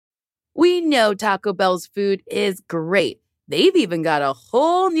We know Taco Bell's food is great. They've even got a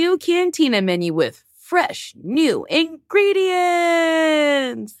whole new cantina menu with fresh, new ingredients.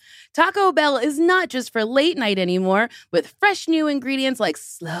 Taco Bell is not just for late night anymore, with fresh new ingredients like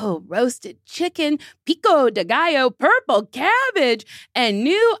slow roasted chicken, pico de gallo, purple cabbage, and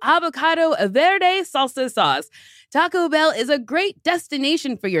new avocado verde salsa sauce. Taco Bell is a great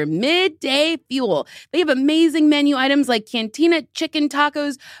destination for your midday fuel. They have amazing menu items like cantina chicken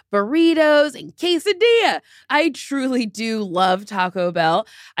tacos, burritos, and quesadilla. I truly do love Taco Bell.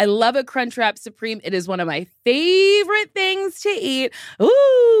 I love a Crunchwrap Supreme. It is one of my favorite things to eat.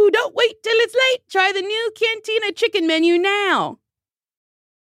 Ooh, don't wait till it's late. Try the new cantina chicken menu now.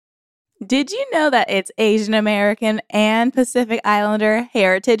 Did you know that it's Asian American and Pacific Islander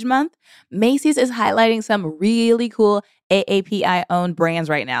Heritage Month? Macy's is highlighting some really cool AAPI-owned brands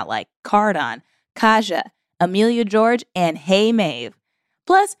right now, like Cardon, Kaja, Amelia George, and Hey Mave.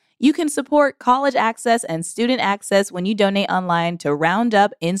 Plus, you can support college access and student access when you donate online to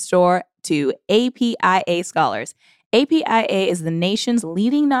Roundup in-store to APIA Scholars. APIA is the nation's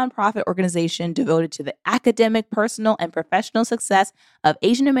leading nonprofit organization devoted to the academic, personal, and professional success of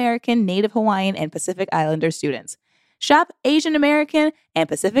Asian American, Native Hawaiian, and Pacific Islander students. Shop Asian American and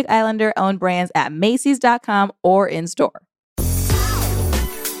Pacific Islander owned brands at Macy's.com or in store.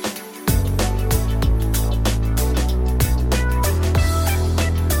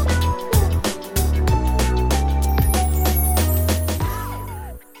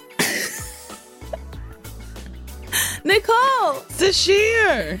 Nicole!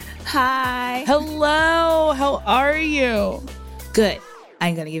 Sasheer! Hi. Hello, how are you? Good.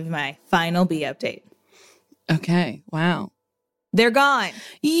 I'm going to give you my final bee update. Okay, wow. They're gone.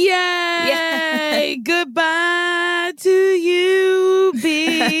 Yay! Yeah. Goodbye to you,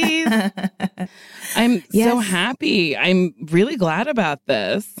 bees. I'm so happy. I'm really glad about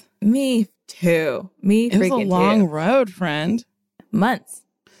this. Me too. Me freaking too. It was a long road, friend. Months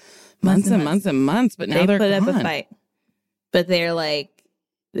and months, but now they're put gone. up a fight. But they're like,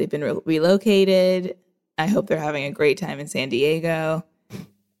 they've been relocated. I hope they're having a great time in San Diego.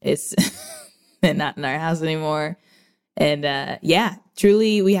 It's they're not in our house anymore. And yeah,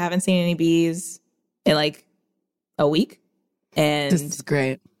 truly, we haven't seen any bees in like a week. And this is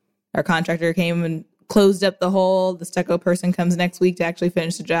great. Our contractor came and closed up the hole. The stucco person comes next week to actually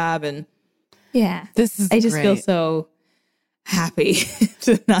finish the job. And yeah, I just feel so happy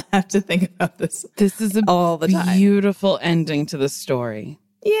to not have to think about this. This is all the time. Beautiful ending to the story.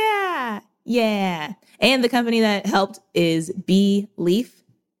 Yeah. And the company that helped is Bee Leaf,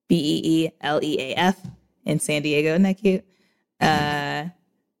 BEELEAF in San Diego. Isn't that cute? And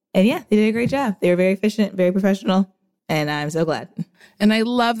yeah, they did a great job. They were very efficient, very professional, and I'm so glad. And I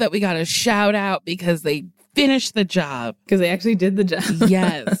love that we got a shout out because they finished the job. Because they actually did the job.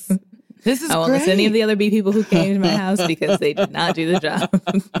 Yes. This is I won't listen to any of the other bee people who came to my house because they did not do the job.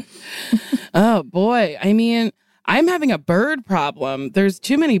 Oh, boy. I mean, I'm having a bird problem. There's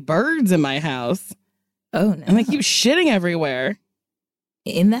too many birds in my house. Oh, no. And they keep shitting everywhere.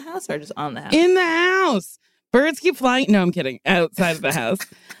 In the house or just on the house? In the house. Birds keep flying. No, I'm kidding. Outside of the house.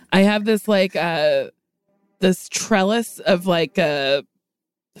 I have this like, this trellis of like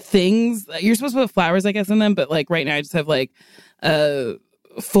things. You're supposed to put flowers, I guess, in them. But like right now I just have like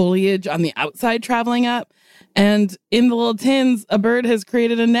foliage on the outside traveling up. And in the little tins, a bird has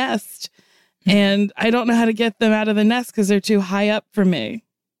created a nest. And I don't know how to get them out of the nest because they're too high up for me.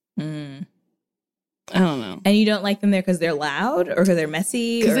 I don't know. And you don't like them there because they're loud or because they're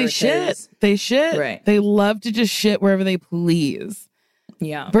messy? Because they shit. They shit. Right. They love to just shit wherever they please.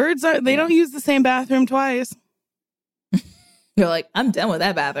 Yeah. Birds they don't use the same bathroom twice. They're like, I'm done with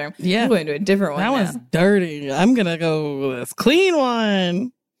that bathroom. Yeah. I'm going to a different one. That one's dirty. I'm going to go with this clean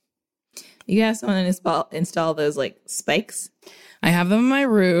one. You have someone install those like spikes? I have them on my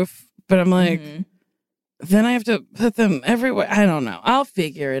roof, but I'm like, then I have to put them everywhere. I don't know. I'll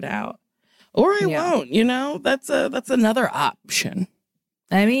figure it out. Or I won't, you know? That's another option.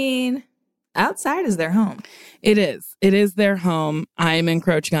 I mean, outside is their home. It is. It is their home. I'm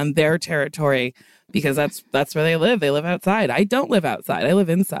encroaching on their territory because that's where they live. They live outside. I don't live outside. I live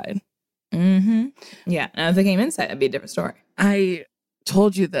inside. Mm-hmm. Yeah. Now, if they came inside, that'd be a different story. I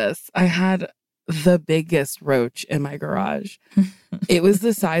told you this. I had the biggest roach in my garage. It was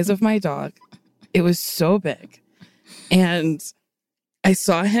the size of my dog. It was so big. And I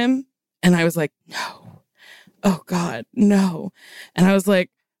saw him and I was like, no. Oh, God, no. And I was like,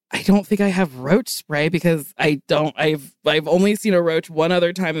 I don't think I have roach spray because I've only seen a roach one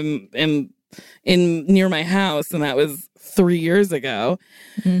other time in near my house, and that was 3 years ago.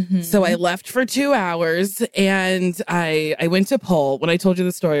 So I left for 2 hours, and I went to pull. When I told you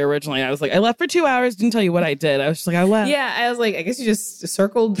the story originally, I was like, I left for 2 hours, didn't tell you what I did. I was just like, I left. Yeah, I was like, I guess you just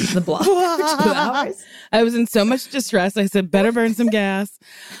circled the block for 2 hours. I was in so much distress. I said, better burn some gas.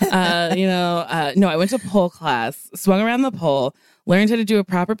 No, I went to pole class, swung around the pole, learned how to do a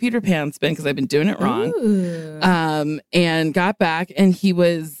proper Peter Pan spin because I've been doing it wrong. And got back, and he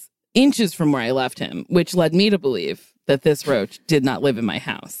was inches from where I left him, which led me to believe that this roach did not live in my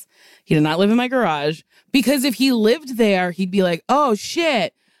house. He did not live in my garage, because if he lived there, he'd be like, oh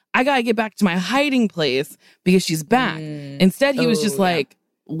shit, I gotta get back to my hiding place because she's back. Instead, he was just like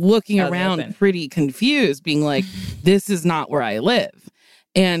looking around pretty confused, being like, this is not where I live.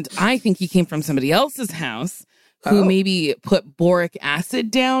 And I think he came from somebody else's house who maybe put boric acid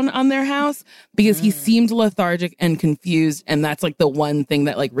down on their house, because he seemed lethargic and confused. And that's like the one thing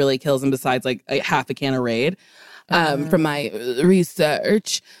that like really kills him, besides like a half a can of Raid. From my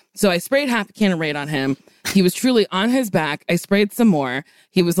research. So I sprayed half a can of Raid on him. He was truly on his back. I sprayed some more.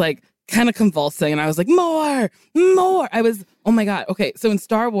 He was like kind of convulsing, and I was like, more. I was, oh my God. Okay. So in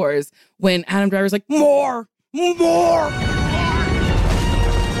Star Wars, when Adam Driver's like, more.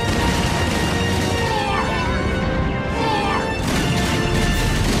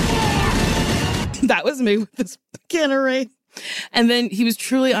 That was me with this can of Raid. And then he was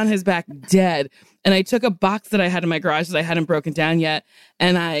truly on his back, dead. And I took a box that I had in my garage that I hadn't broken down yet,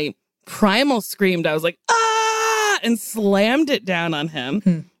 and I primal screamed. I was like, ah, and slammed it down on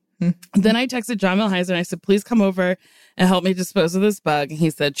him. Then I texted John Milheiser, and I said, please come over and help me dispose of this bug. And he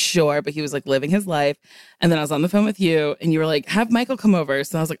said, sure. But he was like living his life. And then I was on the phone with you, and you were like, have Michael come over.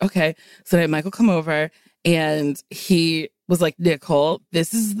 So I was like, okay. So I had Michael come over, and he was like, Nicole,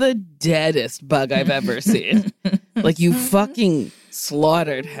 this is the deadest bug I've ever seen. Like, you fucking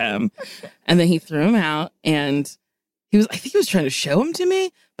slaughtered him. And then he threw him out, and I think he was trying to show him to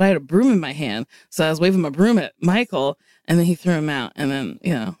me, but I had a broom in my hand. So I was waving my broom at Michael, and then he threw him out. And then,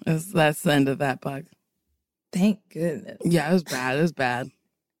 that's the end of that bug. Thank goodness. Yeah, it was bad. It was bad.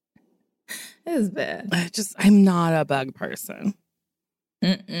 It was bad. I'm not a bug person.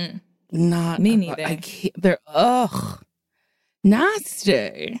 Not me neither. I can't. They're,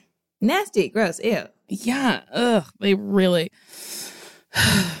 nasty. Nasty, gross, ew. Yeah, they really,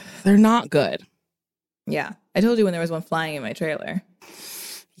 they're not good. Yeah. I told you when there was one flying in my trailer.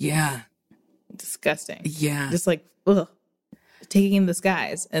 Yeah. Disgusting. Yeah. Just like, taking in the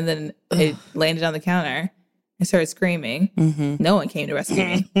skies. And then it landed on the counter. I started screaming. No one came to rescue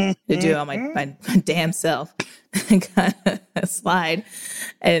me to do it on my damn self. I got a slide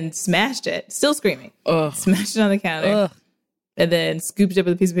and smashed it. Still screaming. Smashed it on the counter. And then scooped it up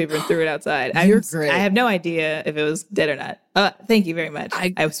with a piece of paper and threw it outside. You're great. I have no idea if it was dead or not. Thank you very much.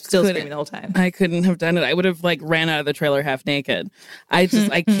 I was still screaming the whole time. I couldn't have done it. I would have ran out of the trailer half naked. I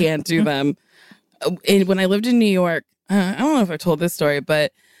can't do them. And when I lived in New York, I don't know if I told this story,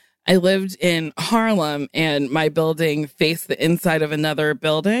 but I lived in Harlem, and my building faced the inside of another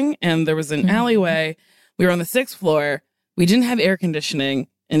building, and there was an alleyway. We were on the 6th floor. We didn't have air conditioning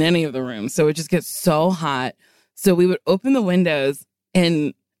in any of the rooms, so it just gets so hot. So we would open the windows,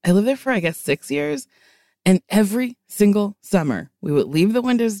 and I lived there for, I guess, 6 years. And every single summer, we would leave the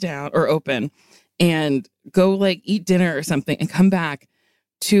windows down or open and go like eat dinner or something and come back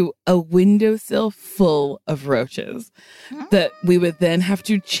to a windowsill full of roaches that we would then have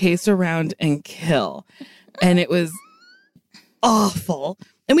to chase around and kill. And it was awful.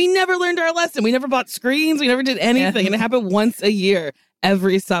 And we never learned our lesson. We never bought screens. We never did anything. And it happened once a year,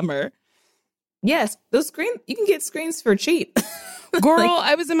 every summer. Yes, those screens, you can get screens for cheap. Girl,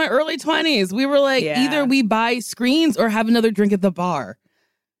 I was in my early 20s. We were like, either we buy screens or have another drink at the bar.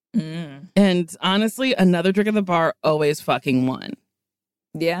 And honestly, another drink at the bar always fucking won.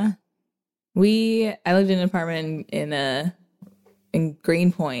 Yeah. I lived in an apartment in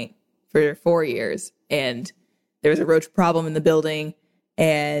Greenpoint for 4 years, and there was a roach problem in the building,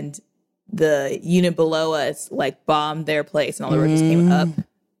 and the unit below us like bombed their place, and all the roaches came up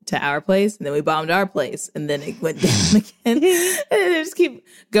to our place, and then we bombed our place, and then it went down again. And they just keep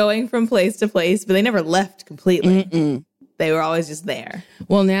going from place to place, but they never left completely. They were always just there.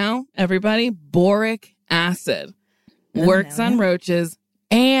 Well, now, everybody, boric acid works on roaches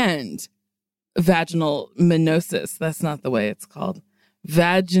and vaginal menosis. That's not the way it's called.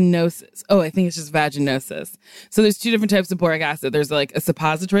 Vaginosis. Oh, I think it's just vaginosis. So there's 2 different types of boric acid. There's like a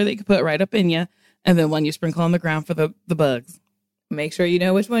suppository that you can put right up in you, and then one you sprinkle on the ground for the bugs. Make sure you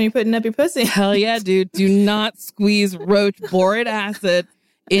know which one you're putting up your pussy. Hell yeah, dude. Do not squeeze roach boric acid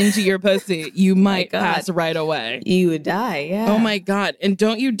into your pussy, you might God. pass right away. You would die, yeah. Oh my God. And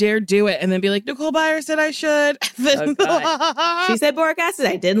don't you dare do it and then be like, Nicole Byer said I should. Oh, God. She said boric acid.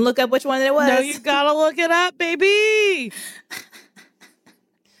 I didn't look up which one it was. No, you gotta look it up, baby.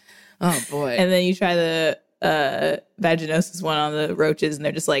 Oh boy. And then you try the vaginosis one on the roaches, and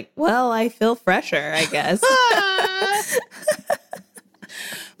they're just like, well, I feel fresher, I guess.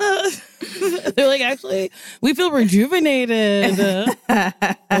 They're like, actually, we feel rejuvenated.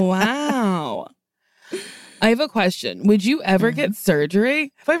 Wow. I have a question. Would you ever get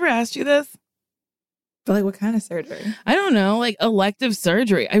surgery? Have I ever asked you this? But like, what kind of surgery? I don't know, like elective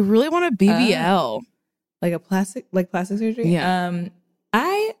surgery. I really want a BBL. Like plastic surgery? Yeah.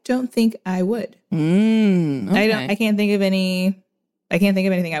 I don't think I would. Okay. I can't think of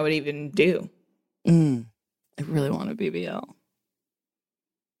anything I would even do. I really want a BBL.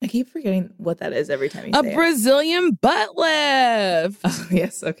 I keep forgetting what that is every time you say A Brazilian butt lift. Oh,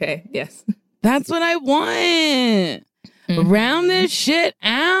 yes. Okay. Yes. That's what I want. Round this shit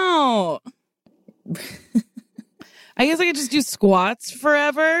out. I guess I could just do squats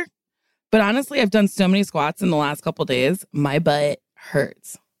forever. But honestly, I've done so many squats in the last couple days. My butt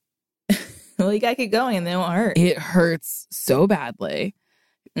hurts. Well, you gotta keep going and they won't hurt. It hurts so badly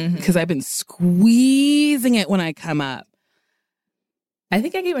because I've been squeezing it when I come up. I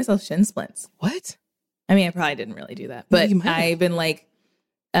think I gave myself shin splints. What? I mean, I probably didn't really do that, but I've been like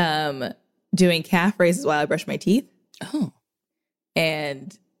doing calf raises while I brush my teeth. Oh.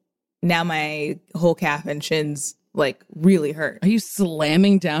 And now my whole calf and shins like really hurt. Are you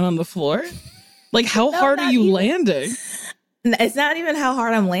slamming down on the floor? Like, how hard are you landing? It's not even how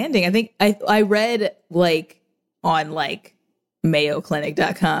hard I'm landing. I think I read like on like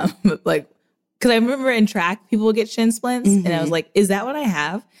mayoclinic.com, like, because I remember in track people would get shin splints, and I was like, is that what I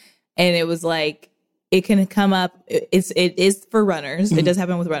have? And it was like, it can come up. It is for runners. It does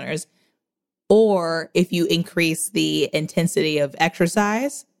happen with runners. Or if you increase the intensity of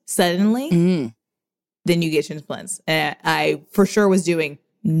exercise suddenly, then you get shin splints. And I for sure was doing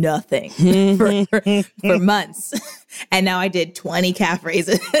nothing for months. And now I did 20 calf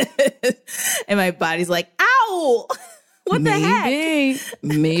raises. And my body's like, ow! What the heck?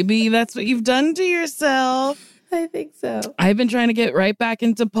 Maybe that's what you've done to yourself. I think so. I've been trying to get right back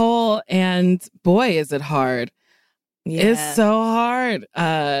into pole, and boy, is it hard. Yeah. It's so hard.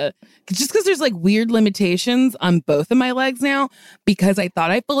 Just because there's like weird limitations on both of my legs now, because I thought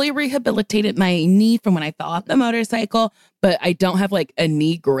I fully rehabilitated my knee from when I fell off the motorcycle, but I don't have like a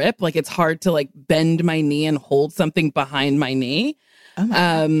knee grip. Like, it's hard to like bend my knee and hold something behind my knee. Oh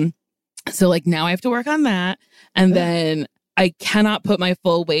my So like now I have to work on that. And then I cannot put my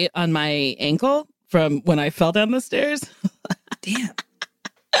full weight on my ankle from when I fell down the stairs. Damn.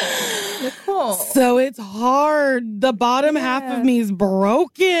 Nicole. So it's hard. The bottom half of me is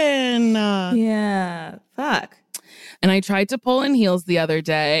broken. Yeah. Fuck. And I tried to pull in heels the other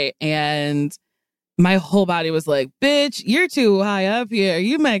day, and my whole body was like, bitch, you're too high up here.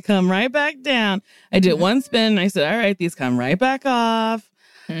 You might come right back down. I did one spin and I said, all right, these come right back off.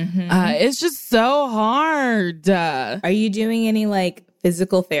 It's just so hard. Are you doing any like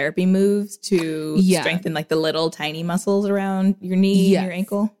physical therapy moves to strengthen like the little tiny muscles around your knee and your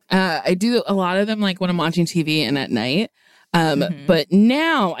ankle? I do a lot of them like when I'm watching TV and at night. But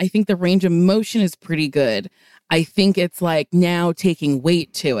now I think the range of motion is pretty good. I think it's like now taking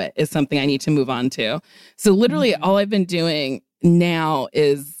weight to it is something I need to move on to. So literally all I've been doing now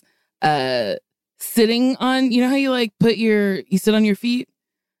is sitting on, you know how you like you sit on your feet?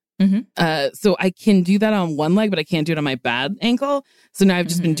 So I can do that on one leg, but I can't do it on my bad ankle. So now I've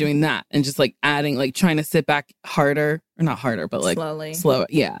just been doing that and just like adding, like trying to sit back harder, or not harder, but like slow.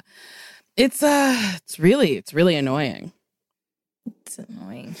 Yeah. It's really annoying. It's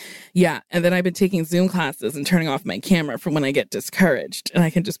annoying. Yeah. And then I've been taking Zoom classes and turning off my camera from when I get discouraged, and I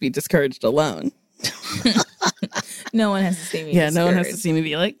can just be discouraged alone. No one has to see me. Yeah. No one has to see me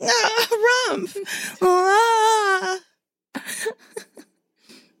be like, Rumph. Ah.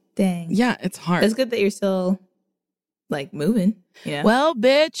 Dang. Yeah, it's hard. It's good that you're still like moving. Yeah. Well,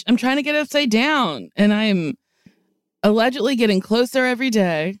 bitch, I'm trying to get upside down, and I'm allegedly getting closer every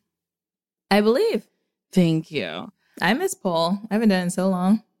day. I believe. Thank you. I miss pole. I haven't done it in so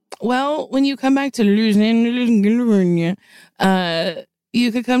long. Well, when you come back to Louisiana,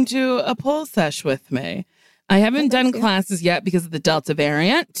 you could come to a pole sesh with me. I haven't done classes yet because of the Delta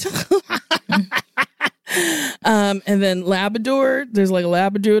variant. And then Labrador, there's like a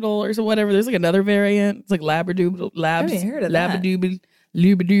Labradoodle or so whatever. There's like another variant. It's like Labradoodle, Labs, Labradoodle,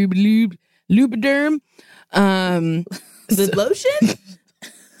 Lubriderm. The lotion?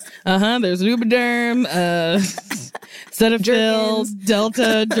 There's Lubriderm. Cetaphil,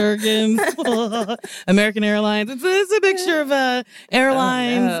 Delta, Jergens, American Airlines. It's a mixture of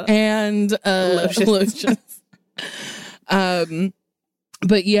airlines and lotions.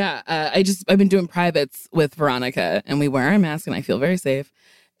 But yeah, I've been doing privates with Veronica, and we wear our mask, and I feel very safe.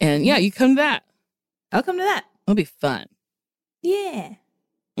 And yeah, you come to that. I'll come to that. It'll be fun. Yeah.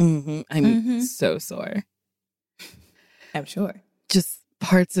 I'm so sore. I'm sure. Just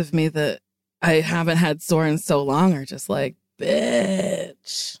parts of me that I haven't had sore in so long are just like,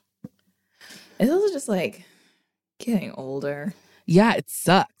 bitch. It's also just like getting older. Yeah, it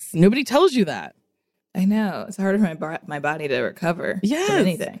sucks. Nobody tells you that. I know. It's harder for my body to recover from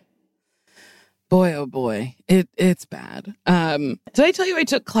anything. Boy, oh boy. It's bad. Did I tell you I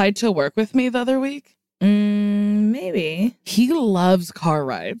took Clyde to work with me the other week? Maybe. He loves car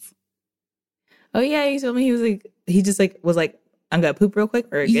rides. Oh yeah, he told me he was like, I'm gonna poop real quick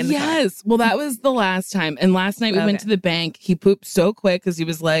or get in the car. Yes. Well, that was the last time. And last night we went to the bank. He pooped so quick because he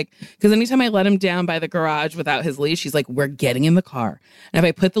was like, because anytime I let him down by the garage without his leash, he's like, we're getting in the car. And if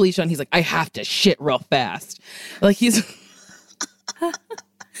I put the leash on, he's like, I have to shit real fast. Like he's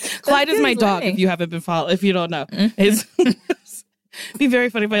Clyde is my dog. If you haven't been following, if you don't know, it's be very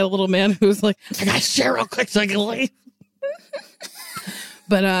funny if I had a little man who's like, I gotta shit real quick so I can leave.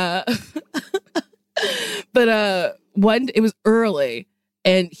 But it was early,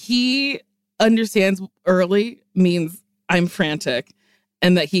 and he understands early means I'm frantic,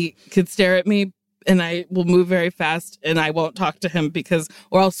 and that he could stare at me and I will move very fast and I won't talk to him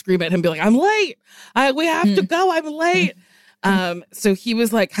or I'll scream at him and be like, I'm late. We have to go. I'm late. So he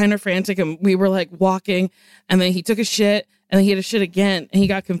was like kind of frantic, and we were like walking, and then he took a shit, and then he had to shit again, and he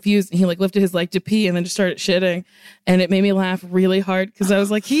got confused, and he like lifted his leg to pee and then just started shitting. And it made me laugh really hard because I was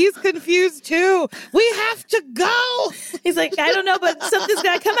like, he's confused too. We have to go. He's like, I don't know, but something's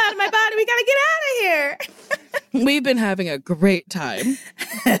got to come out of my body. We got to get out of here. We've been having a great time.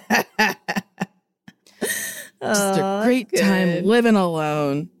 Just a great time living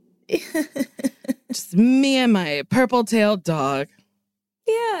alone. Just me and my purple-tailed dog.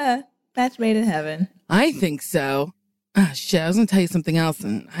 Yeah. Match made in heaven. I think so. Oh, shit, I was going to tell you something else,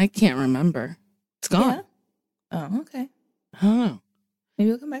 and I can't remember. It's gone. Yeah. Oh, okay. I don't know. Maybe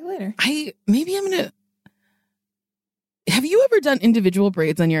we'll come back later. Maybe I'm going to... Have you ever done individual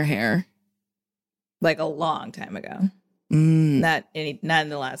braids on your hair? Like a long time ago. Not in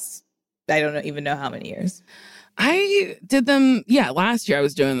the last... I don't even know how many years. I did them... Yeah, last year I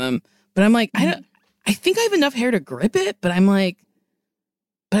was doing them. But I'm like, I think I have enough hair to grip it, but I'm like...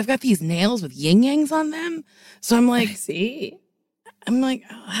 But I've got these nails with yin-yangs on them. So I'm like... See? I'm like,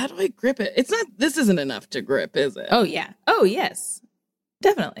 oh, how do I grip it? This isn't enough to grip, is it? Oh, yeah. Oh, yes.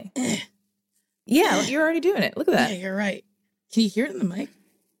 Definitely. Yeah, you're already doing it. Look at that. Yeah, you're right. Can you hear it in the mic?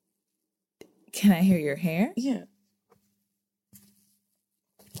 Can I hear your hair? Yeah.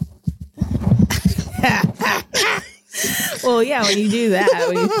 Well, yeah, when you do that,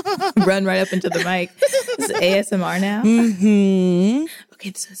 when you run right up into the mic. This is ASMR now? Mm-hmm.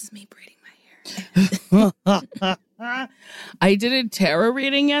 Okay, so this is me braiding my hair. I did a tarot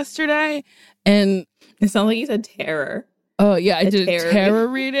reading yesterday, and it sounds like you said terror. Oh, yeah, I did a tarot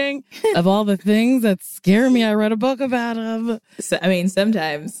reading of all the things that scare me. I read a book about them. So, I mean,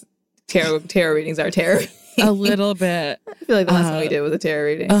 sometimes tarot readings are terror. A little bit. I feel like the last one we did was a tarot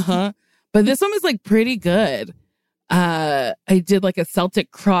reading. Uh-huh. But this one was like pretty good. I did like a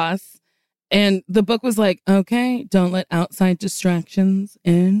Celtic cross, and the book was like, okay, don't let outside distractions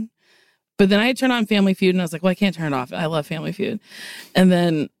in. But then I turned on Family Feud, and I was like, well, I can't turn it off. I love Family Feud. And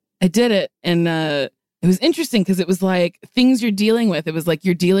then I did it, and it was interesting because it was like things you're dealing with. It was like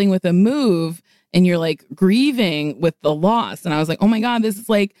you're dealing with a move, and you're like grieving with the loss. And I was like, oh my God, this is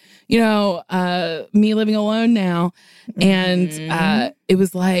like, me living alone now. And it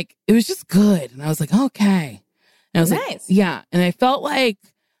was just good. And I was like, okay. And I was nice. Like, yeah. And I felt like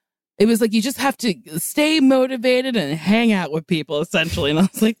it was like you just have to stay motivated and hang out with people, essentially. And I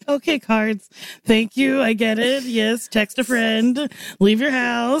was like, okay, cards. Thank you. I get it. Yes. Text a friend. Leave your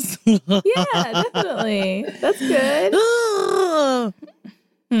house. Yeah, definitely. That's good.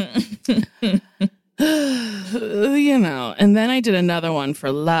 And then I did another one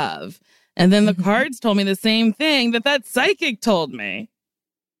for love. And then the cards told me the same thing that psychic told me.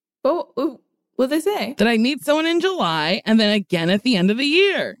 Oh, what'd they say? That I meet someone in July and then again at the end of the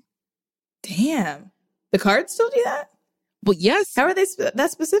year. Damn. The cards told you that? Well, yes. How are they that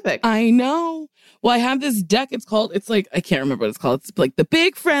specific? I know. Well, I have this deck. It's like, I can't remember what it's called. It's like the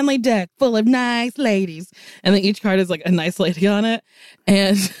big friendly deck full of nice ladies. And then each card is like a nice lady on it.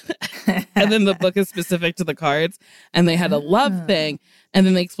 And and then the book is specific to the cards. And they had a love thing. And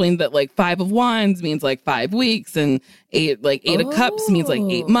then they explained that like 5 of Wands means like 5 weeks, and 8 of Cups means like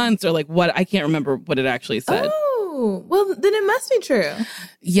 8 months, or like what, I can't remember what it actually said. Oh, well, then it must be true.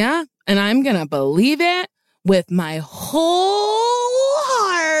 Yeah. And I'm going to believe it with my whole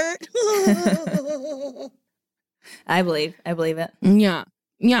heart. I believe it. Yeah.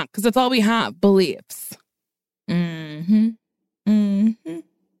 Yeah. Because that's all we have, beliefs. Mm-hmm. Mm-hmm.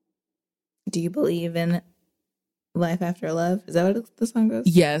 Do you believe in life after love? Is that what the song goes?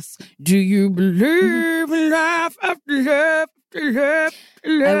 Yes. Do you believe in life after love, after love,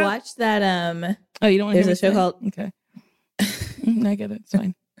 after love? I watched that. Oh, you don't want to There's a show called... Okay. I get it. It's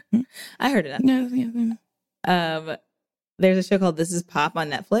fine. I heard it. No, yeah. There's a show called This Is Pop on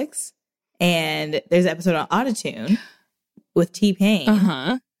Netflix, and there's an episode on Autotune with T-Pain.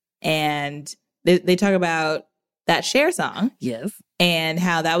 Uh-huh. And they talk about that Cher song. Yes. And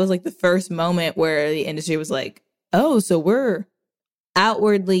how that was like the first moment where the industry was like, oh, so we're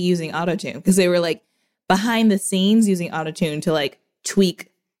outwardly using Autotune. Because they were like behind the scenes using Autotune to like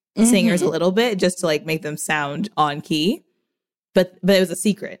tweak singers a little bit just to like make them sound on key. But it was a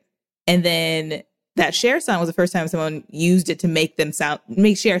secret. And then that Cher song was the first time someone used it to make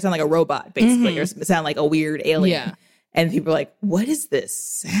Cher sound like a robot, basically, or sound like a weird alien. Yeah. And people were like, what is this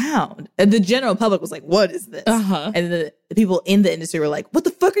sound? And the general public was like, what is this? Uh-huh. And the people in the industry were like, what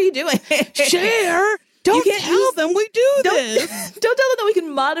the fuck are you doing? Cher, don't tell them we do this. Don't tell them that we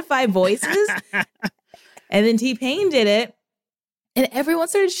can modify voices. And then T-Pain did it, and everyone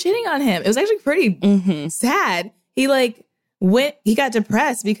started shitting on him. It was actually pretty sad. He got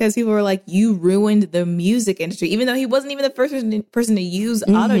depressed because people were like, you ruined the music industry. Even though he wasn't even the first person to use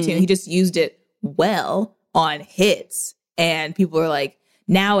Autotune, he just used it well on hits. And people were like,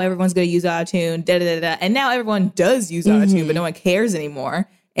 now everyone's going to use Autotune, da-da-da-da. And now everyone does use Autotune, but no one cares anymore.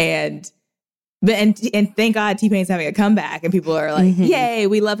 And thank God T-Pain's having a comeback, and people are like, yay,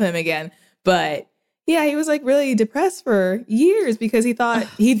 we love him again. But yeah, he was like really depressed for years because he thought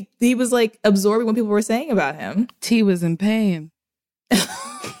he was like absorbing what people were saying about him. T was in pain.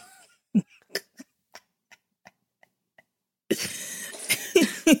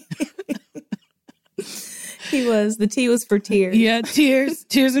 The T was for tears. Yeah, tears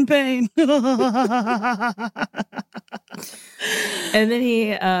and pain. And then he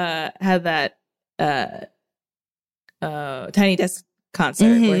had that Tiny Desk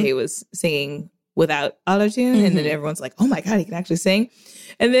concert where he was singing without Autotune, and then everyone's like, oh my God, he can actually sing.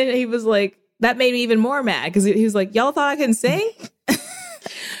 And then he was like, that made me even more mad because he was like, y'all thought I couldn't sing?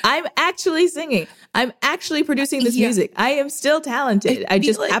 I'm actually singing. I'm actually producing this music. I am still talented. I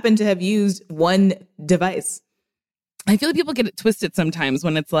just happen to have used one device. I feel like people get it twisted sometimes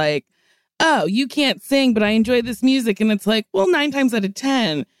when it's like, oh, you can't sing, but I enjoy this music. And it's like, well, 9 times out of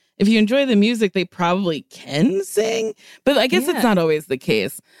 10, if you enjoy the music, they probably can sing. But I guess it's not always the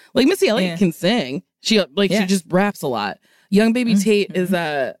case. Like Missy Elliott can sing. She just raps a lot. Young Baby Tate is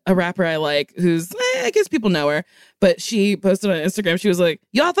a rapper I like who's, I guess people know her, but she posted on Instagram. She was like,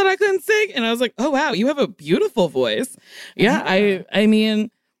 y'all thought I couldn't sing? And I was like, oh, wow, you have a beautiful voice. Yeah, I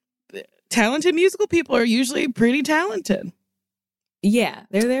mean, talented musical people are usually pretty talented. Yeah,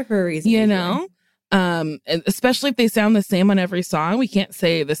 they're there for a reason. You know? And especially if they sound the same on every song. We can't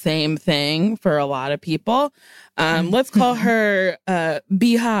say the same thing for a lot of people. Let's call her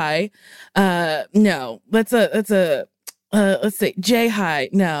B High. No, let's say J High.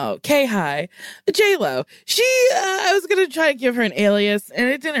 No, K High. J Lo. I was gonna try to give her an alias, and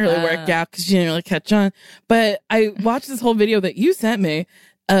it didn't really work out because she didn't really catch on. But I watched this whole video that you sent me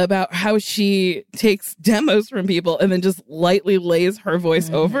about how she takes demos from people and then just lightly lays her voice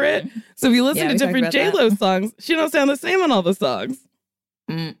over it. So if you listen to different J-Lo songs, she don't sound the same on all the songs.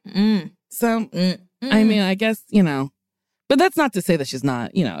 So, I mean, I guess, but that's not to say that she's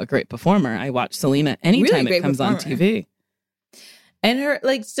not, a great performer. I watch Selena anytime it comes on TV. And her,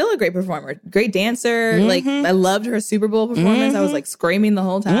 still a great performer, great dancer. I loved her Super Bowl performance. I was screaming the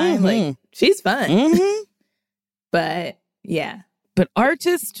whole time. She's fun. But yeah. But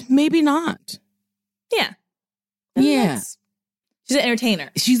artist, maybe not. Yeah. Yeah. She's an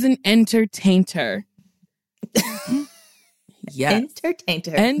entertainer. She's an entertainer. Yes.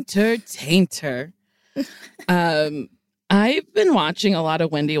 Entertainer. I've been watching a lot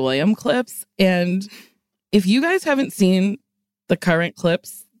of Wendy Williams clips, and if you guys haven't seen the current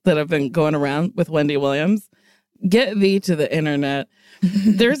clips that have been going around with Wendy Williams, get thee to the internet.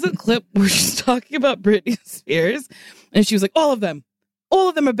 There's a clip where she's talking about Britney Spears, And she was like, all of them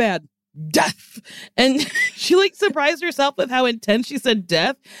are bad. Death. And she like surprised herself with how intense she said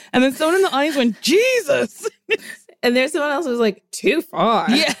death. And then someone in the audience went, Jesus. And there's someone else who was like, too far.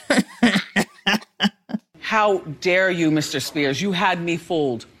 Yeah. How dare you, Mr. Spears? You had me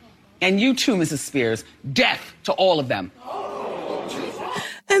fooled. And you too, Mrs. Spears. Death to all of them.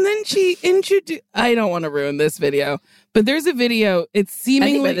 And then she introduced, I don't want to ruin this video, but there's a video. It's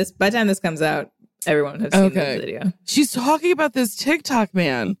seemingly. I think by the time this comes out, everyone has seen this video. She's talking about this TikTok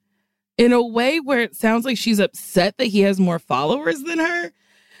man in a way where it sounds like she's upset that he has more followers than her.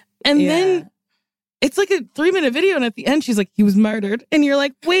 And then it's like a 3-minute video. And at the end, she's like, he was murdered. And you're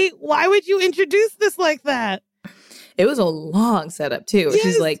like, wait, why would you introduce this like that? It was a long setup, too. Yes.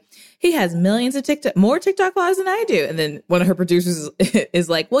 She's like, he has millions of more TikTok followers than I do. And then one of her producers is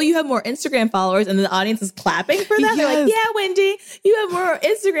like, well, you have more Instagram followers. And then the audience is clapping for that. Yes. They're like, yeah, Wendy, you have more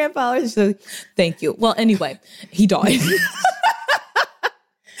Instagram followers. She's like, thank you. Well, anyway, he died.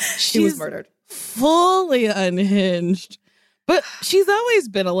 She was murdered. Fully unhinged. But she's always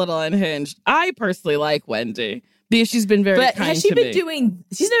been a little unhinged. I personally like Wendy because she's been very kind to me. But has she been doing,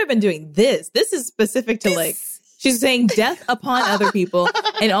 she's never been doing this. This is specific to like, she's saying death upon other people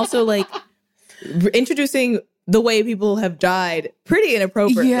and also like introducing the way people have died pretty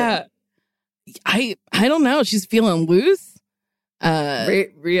inappropriately. Yeah. I don't know. She's feeling loose.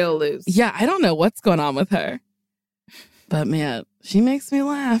 Real loose. Yeah, I don't know what's going on with her. But man, she makes me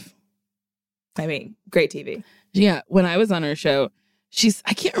laugh. I mean, great TV. Yeah, when I was on her show,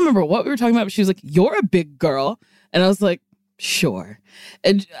 I can't remember what we were talking about, but she was like, you're a big girl. And I was like, sure.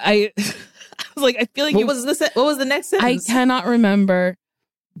 And I was like, I feel like what was the next sentence? I cannot remember,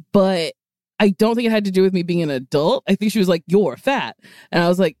 but I don't think it had to do with me being an adult. I think she was like, you're fat. And I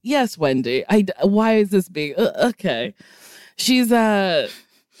was like, yes, Wendy. Why is this being okay? She's a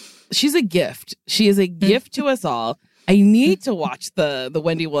gift. She is a gift to us all. I need to watch the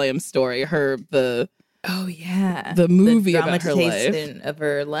Wendy Williams story, the movie about her life. Of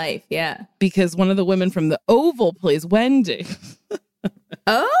her life, yeah. Because one of the women from the Oval plays Wendy.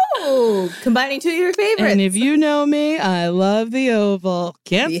 Oh, combining two of your favorites. And if you know me, I love the Oval.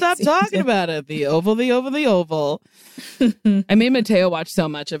 Can't stop talking about it. The Oval, the Oval, the Oval. I made Mateo watch so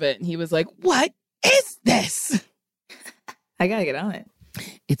much of it, and he was like, what is this? I gotta get on it.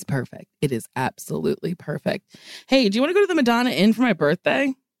 It's perfect. It is absolutely perfect. Hey, do you want to go to the Madonna Inn for my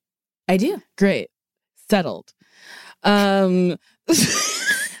birthday? I do. Great. Settled. All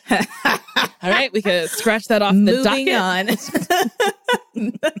right, we could scratch that off the docket. Moving on.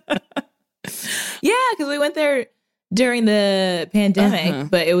 Yeah, because we went there during the pandemic,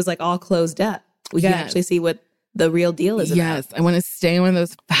 but it was like all closed up. We got to actually see what the real deal is about. Yes, I want to stay in one of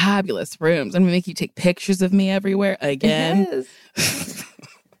those fabulous rooms. I'm going to make you take pictures of me everywhere again. Yes.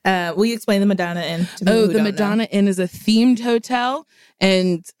 Will you explain the Madonna Inn to people who the Madonna Inn is a themed hotel.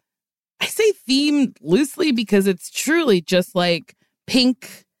 And I say themed loosely because it's truly just like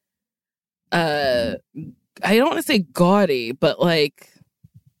pink. I don't want to say gaudy, but like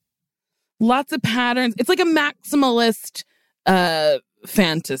lots of patterns. It's like a maximalist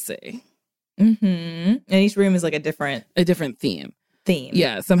fantasy. Mm-hmm. And each room is like a different theme.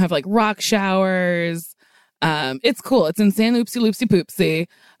 Yeah, some have like rock showers. It's cool. It's in San Loopsy Loopsy Poopsy,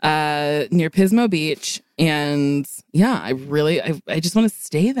 near Pismo Beach. And yeah, I just want to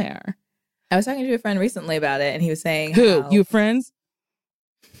stay there. I was talking to a friend recently about it, and he was saying, "Who? You have friends?"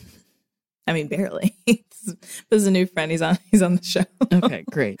 I mean, barely. This is a new friend. He's on the show. Okay,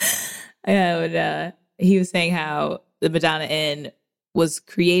 great. And he was saying how the Madonna Inn was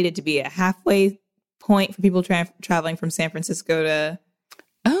created to be a halfway point for people traveling from San Francisco to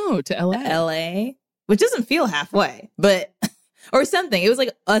LA, which doesn't feel halfway, but or something. It was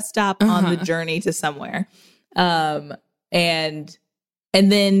like a stop on the journey to somewhere, and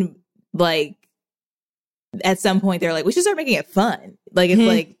then like at some point they're like, we should start making it fun. Like it's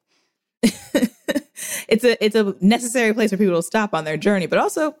like it's a necessary place for people to stop on their journey, but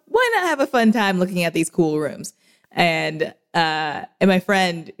also why not have a fun time looking at these cool rooms? And my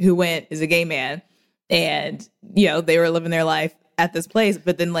friend who went is a gay man, and they were living their life at this place,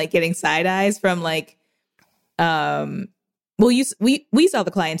 but then like getting side eyes from like we saw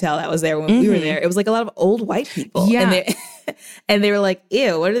the clientele that was there when we were there. It was like a lot of old white people. Yeah. And they were like,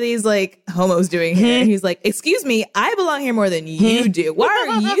 ew, what are these like homos doing here? And he's like, excuse me, I belong here more than you do. Why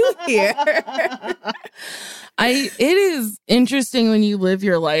are you here? It is interesting when you live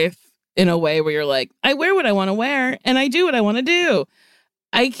your life in a way where you're like, I wear what I want to wear and I do what I want to do.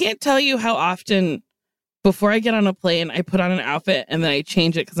 I can't tell you how often before I get on a plane, I put on an outfit and then I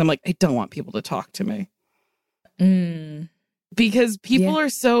change it because I'm like, I don't want people to talk to me. Because people are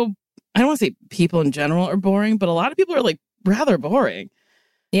so I don't want to say people in general are boring, but a lot of people are like rather boring.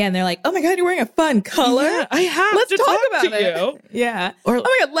 Yeah, and they're like, "Oh my god, you're wearing a fun color. Yeah, I have Let's to talk talk about to it." you. Yeah. Or Oh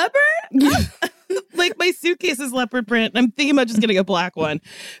my god, leopard. like my suitcase is leopard print. I'm thinking about just getting a black one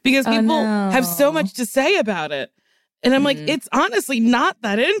because people have so much to say about it. And I'm like, it's honestly not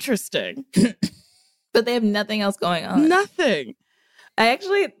that interesting. But they have nothing else going on. Nothing. I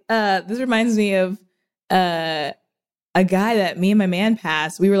actually, this reminds me of a guy that me and my man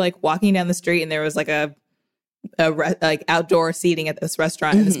passed. We were like walking down the street and there was like like outdoor seating at this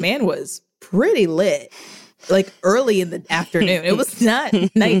restaurant. And this man was pretty lit, like early in the afternoon. It was not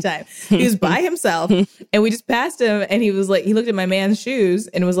nighttime. He was by himself and we just passed him and he was like, he looked at my man's shoes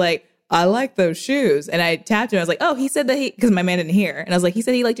and was like, "I like those shoes." And I tapped him. I was like, "Oh, he said that because my man didn't hear." And I was like, "He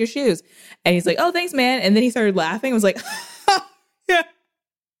said he liked your shoes." And he's like, "Oh, thanks, man." And then he started laughing. I was like, "Yeah,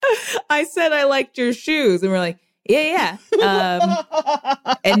 I said I liked your shoes." And we're like, yeah.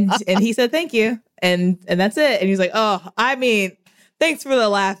 And he said, "Thank you." And that's it. And he's like, "Oh, I mean, thanks for the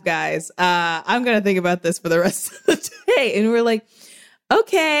laugh, guys. I'm going to think about this for the rest of the day." And we're like,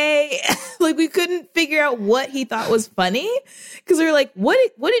 okay. Like we couldn't figure out what he thought was funny because we were like, what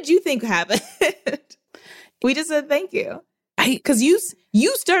did you think happened? We just said thank you. Because you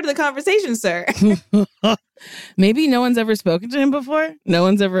started the conversation, sir. Maybe no one's ever spoken to him before.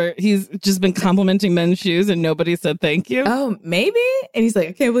 He's just been complimenting men's shoes and nobody said thank you. Oh, maybe? And he's like,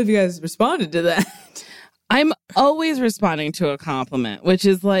 "I can't believe you guys responded to that." I'm always responding to a compliment, which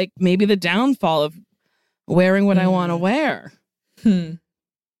is like maybe the downfall of wearing what I want to wear.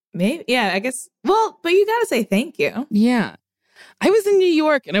 Maybe. Yeah, I guess. Well, but you got to say thank you. Yeah. I was in New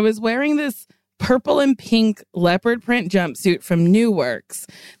York and I was wearing this purple and pink leopard print jumpsuit from New Works.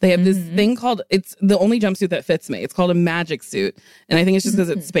 They have this thing called, it's the only jumpsuit that fits me. It's called a magic suit. And I think it's just because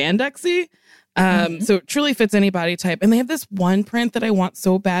it's spandexy. So it truly fits any body type. And they have this one print that I want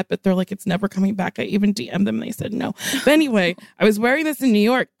so bad, but they're like, it's never coming back. I even DM'd them and they said no. But anyway, I was wearing this in New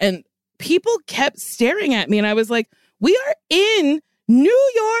York and people kept staring at me. And I was like, we are in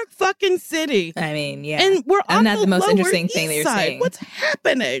New York fucking city. I mean, yeah. And we're on not the most Lower interesting East thing that you're Side. saying. What's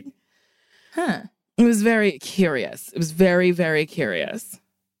happening? Huh. It was very curious. It was very, very curious.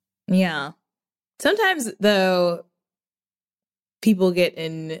 Yeah. Sometimes, though, people get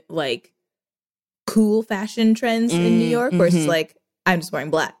in, like, cool fashion trends in New York where it's just like, I'm just wearing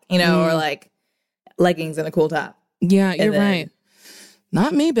black, or, like, leggings and a cool top. Yeah, you're right.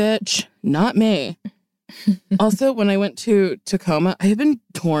 Not me, bitch. Not me. Also, when I went to Tacoma, I have been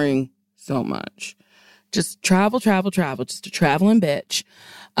touring so much. Just travel, just a traveling bitch.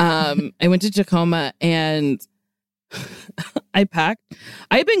 I went to Tacoma and I packed.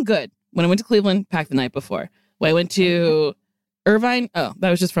 I had been good. When I went to Cleveland, packed the night before. When I went to Irvine, that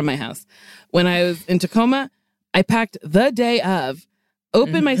was just from my house. When I was in Tacoma, I packed the day of,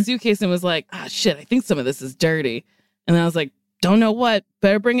 opened my suitcase and was like, shit, I think some of this is dirty. And then I was like, don't know what,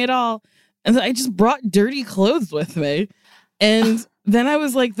 better bring it all. And so I just brought dirty clothes with me. And then I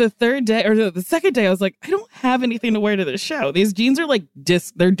was like, the third day or the second day, I was like, I don't have anything to wear to the show. These jeans are like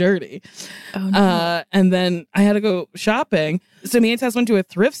they're dirty. Oh, no. And then I had to go shopping. So me and Tess went to a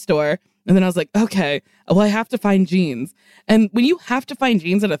thrift store. And then I was like, okay, well, I have to find jeans. And when you have to find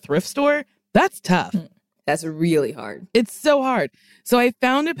jeans at a thrift store, that's tough. That's really hard. It's so hard. So I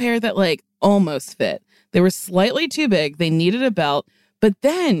found a pair that like almost fit. They were slightly too big. They needed a belt, but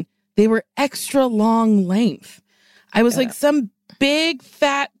then they were extra long length. I was like, some big,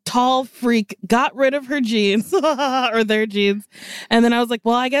 fat, tall freak got rid of her jeans or their jeans. And then I was like,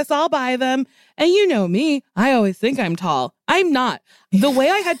 well, I guess I'll buy them. And you know me, I always think I'm tall. I'm not. The way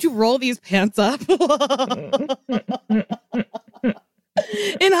I had to roll these pants up. In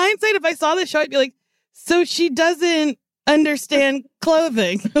hindsight, if I saw this show, I'd be like, so she doesn't understand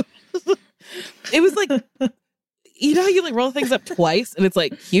clothing. It was like, you know how you like roll things up twice and it's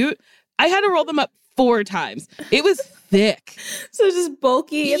like cute? I had to roll them up 4 times. It was thick. So just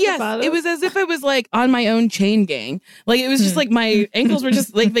bulky at the bottom? It was as if I was like on my own chain gang. Like it was just like my ankles were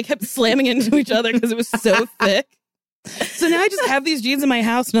just like, they kept slamming into each other because it was so thick. So now I just have these jeans in my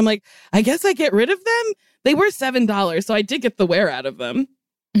house and I'm like, I guess I get rid of them? They were $7, so I did get the wear out of them.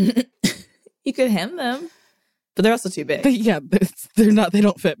 You could hem them. But they're also too big. Yeah, they're not, they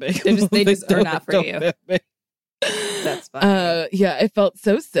don't fit me. They just are not for you. That's fine. Yeah, it felt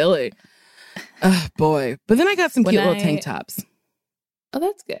so silly. Oh, boy. But then I got some cute little tank tops. Oh,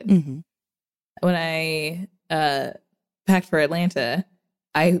 that's good. Mm-hmm. When I packed for Atlanta,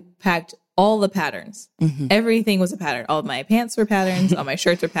 I packed all the patterns. Mm-hmm. Everything was a pattern. All of my pants were patterns. All my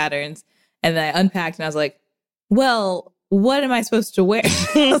shirts were patterns. And then I unpacked and I was like, well, what am I supposed to wear?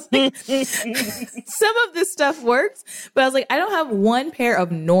 I was like, some of this stuff works, but I was like, I don't have one pair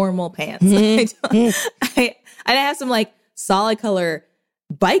of normal pants. I have some like solid color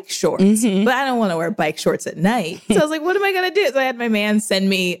bike shorts, but I don't want to wear bike shorts at night. So I was like, what am I going to do? So I had my man send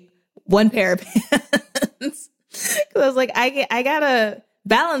me one pair of pants because I was like, I got to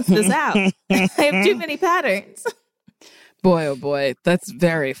balance this out. I have too many patterns. Boy, oh boy, that's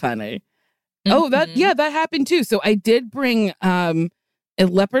very funny. Oh, that happened too. So I did bring a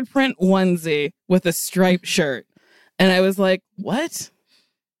leopard print onesie with a striped shirt. And I was like, what?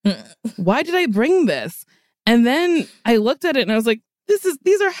 Why did I bring this? And then I looked at it and I was like, this is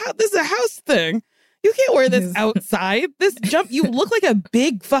a house thing. You can't wear this outside. You look like a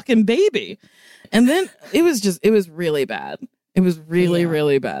big fucking baby. And then it was really bad. It was really,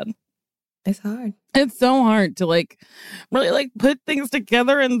 really bad. It's hard. It's so hard to really put things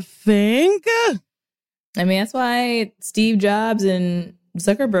together and think. I mean, that's why Steve Jobs and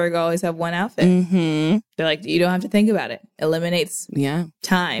Zuckerberg always have one outfit. They're like, you don't have to think about it. Eliminates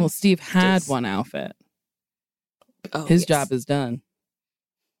time. Well, Steve had one outfit. Oh, his job is done.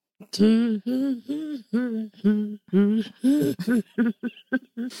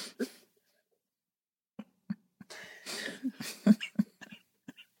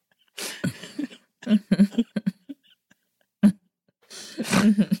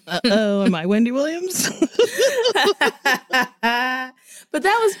 Uh-oh, am I Wendy Williams? But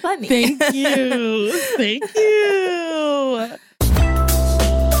that was funny. Thank you. Thank you.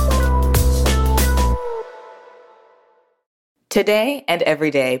 Today and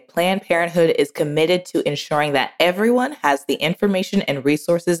every day, Planned Parenthood is committed to ensuring that everyone has the information and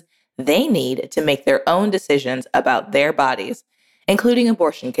resources they need to make their own decisions about their bodies, including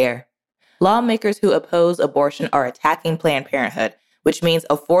abortion care. Lawmakers who oppose abortion are attacking Planned Parenthood, which means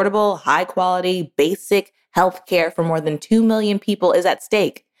affordable, high-quality, basic health care for more than 2 million people is at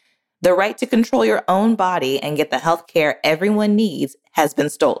stake. The right to control your own body and get the health care everyone needs has been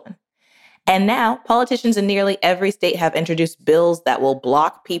stolen. And now, politicians in nearly every state have introduced bills that will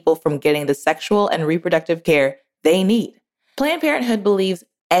block people from getting the sexual and reproductive care they need. Planned Parenthood believes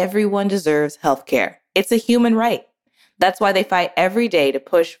everyone deserves health care. It's a human right. That's why they fight every day to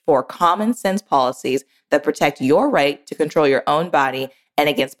push for common sense policies that protect your right to control your own body and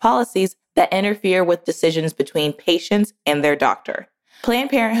against policies that interfere with decisions between patients and their doctor.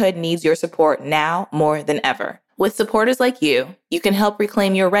 Planned Parenthood needs your support now more than ever. With supporters like you, you can help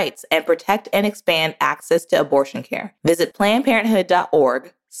reclaim your rights and protect and expand access to abortion care. Visit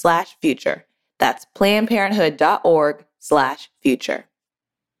PlannedParenthood.org/future. That's PlannedParenthood.org/future.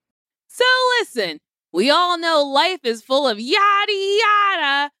 So listen, we all know life is full of yada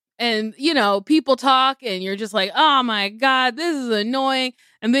yada. And, people talk and you're just like, oh my God, this is annoying.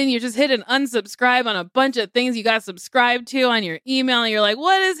 And then you just hit an unsubscribe on a bunch of things you got subscribed to on your email. And you're like,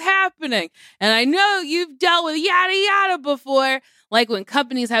 what is happening? And I know you've dealt with yada yada before. Like when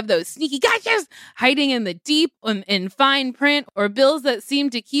companies have those sneaky gotchas hiding in the deep in fine print, or bills that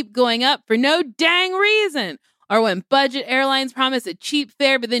seem to keep going up for no dang reason. Or when budget airlines promise a cheap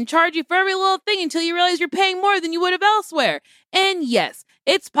fare but then charge you for every little thing until you realize you're paying more than you would have elsewhere. And yes,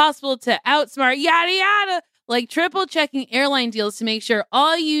 it's possible to outsmart yada yada, like triple checking airline deals to make sure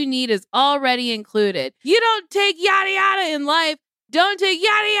all you need is already included. You don't take yada yada in life. Don't take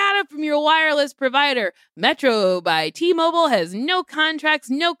yada yada from your wireless provider. Metro by T-Mobile has no contracts,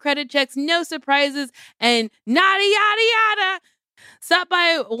 no credit checks, no surprises, and nada yada yada. Stop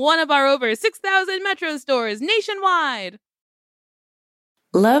by one of our over 6,000 Metro stores nationwide.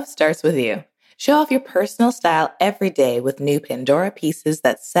 Love starts with you. Show off your personal style every day with new Pandora pieces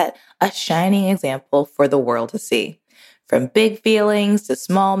that set a shining example for the world to see. From big feelings to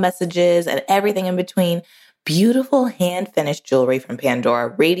small messages and everything in between, beautiful hand-finished jewelry from Pandora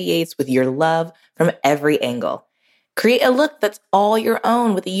radiates with your love from every angle. Create a look that's all your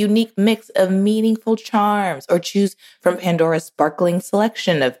own with a unique mix of meaningful charms, or choose from Pandora's sparkling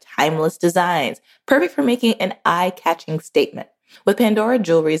selection of timeless designs, perfect for making an eye-catching statement. With Pandora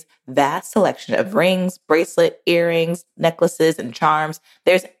Jewelry's vast selection of rings, bracelet, earrings, necklaces, and charms,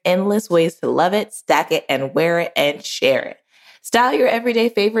 there's endless ways to love it, stack it, and wear it and share it. Style your everyday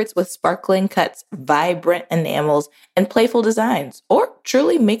favorites with sparkling cuts, vibrant enamels, and playful designs, or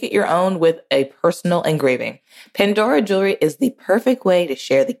truly make it your own with a personal engraving. Pandora Jewelry is the perfect way to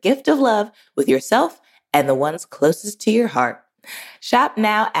share the gift of love with yourself and the ones closest to your heart. Shop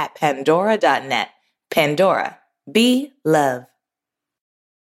now at Pandora.net. Pandora. Be love.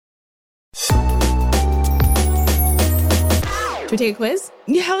 Should we take a quiz?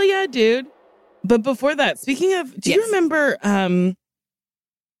 Yeah, hell yeah, dude. But before that, speaking of, do you remember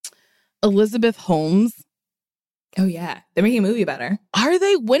Elizabeth Holmes? Oh, yeah. They're making a movie about her. Are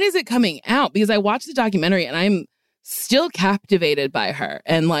they? When is it coming out? Because I watched the documentary and I'm still captivated by her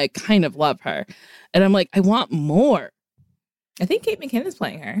and like kind of love her. And I'm like, I want more. I think Kate McKinnon's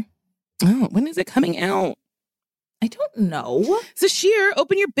playing her. Oh, when is it coming out? I don't know. Sasheer,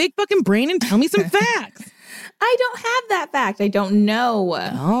 open your big fucking brain and tell me some facts. I don't have that fact. I don't know.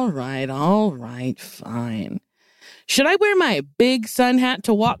 All right, fine. Should I wear my big sun hat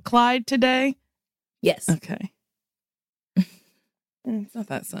to walk Clyde today? Yes. Okay. It's not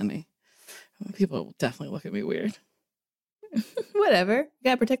that sunny. People will definitely look at me weird. Whatever. You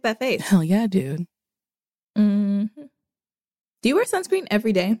gotta protect that face. Hell yeah, dude. Mm-hmm. Do you wear sunscreen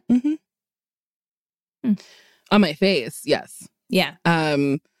every day? Mm-hmm. On my face, yes. Yeah.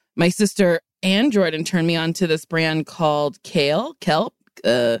 My sister and Jordan turned me on to this brand called Kelp, Kelp.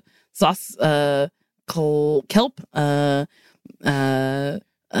 Jordan,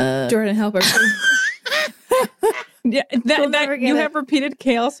 help her. Yeah, that you have repeated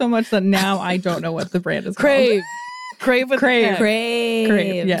kale so much that now I don't know what the brand is Crave. Crave with Crave.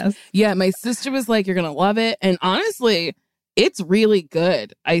 Crave. Yes. Yeah, my sister was like, you're going to love it. And honestly, it's really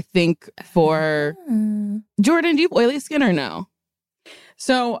good, I think, for... Jordan, do you have oily skin or no?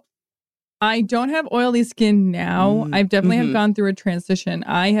 So I don't have oily skin now. I definitely have gone through a transition.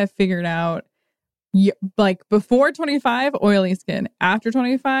 I have figured out, like, before 25, oily skin. After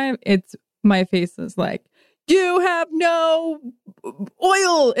 25, it's my face is like, you have no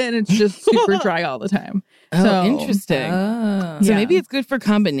oil, and it's just super dry all the time. Oh, So, interesting. Oh. So yeah. maybe it's good for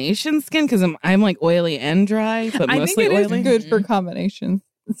combination skin because I'm like oily and dry, but I mostly think it oily. is good for combination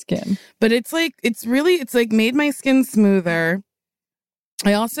skin. But it's like made my skin smoother.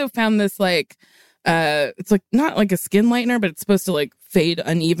 I also found this like it's like not like a skin lightener, but it's supposed to like fade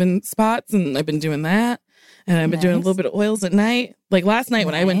uneven spots, and I've been doing that. And I've been doing a little bit of oils at night. Like last night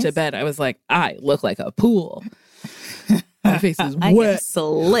when I went to bed, I was like, I look like a pool. My face is I wet. get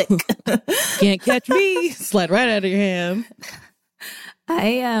slick. Can't catch me. Slide right out of your hand.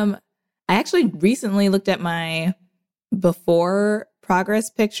 I actually recently looked at my before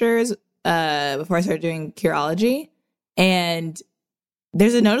progress pictures before I started doing Curology, and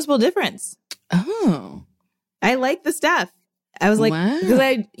there's a noticeable difference. Oh. I like the stuff. I was like, Wow.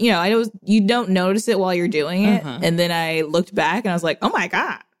 because you don't notice it while you're doing it. And then I looked back and I was like, oh my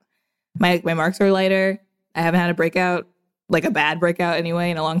God, my marks are lighter. I haven't had a breakout, like a bad breakout anyway,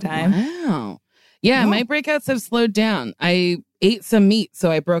 in a long time. Wow. Yeah, my breakouts have slowed down. I ate some meat,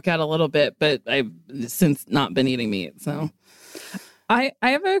 so I broke out a little bit, but I've since not been eating meat. So I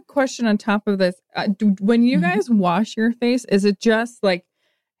have a question on top of this. When you guys wash your face, is it just like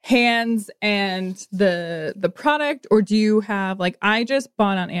hands and the product, or do you have like, I just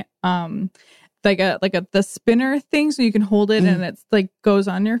bought on the spinner thing so you can hold it and it's like goes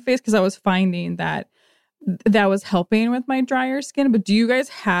on your face, because I was finding that was helping with my drier skin. But do you guys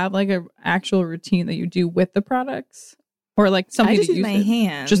have like a actual routine that you do with the products, or like something I just to use my it?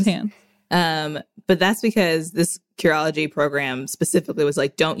 hands. Just hands. But that's because this Curology program specifically was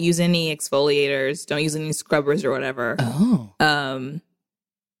like, don't use any exfoliators, don't use any scrubbers or whatever. Oh.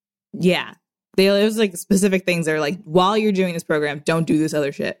 Yeah. It was like specific things that are like, while you're doing this program, don't do this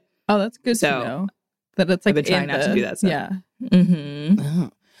other shit. Oh, that's good So, to know. That it's like I've been trying not to do that stuff. Yeah. Mm-hmm.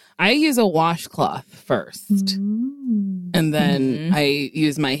 Oh. I use a washcloth first, and then I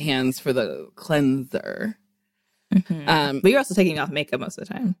use my hands for the cleanser. But you're also taking off makeup most of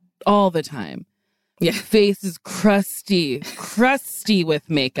the time. All the time. Yeah. Face is crusty with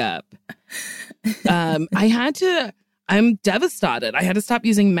makeup. I'm devastated. I had to stop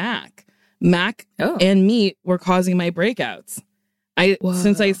using MAC. MAC and meat were causing my breakouts.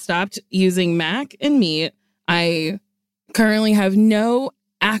 Since I stopped using MAC and meat, I currently have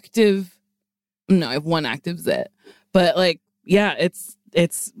I have one active zit. But like, yeah, it's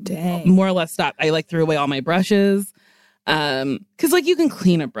more or less stopped. I like threw away all my brushes. Cause like you can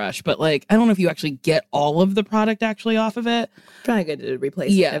clean a brush, but like, I don't know if you actually get all of the product actually off of it. Probably good to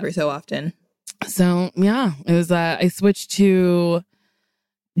replace it every so often. So yeah, it was, I switched to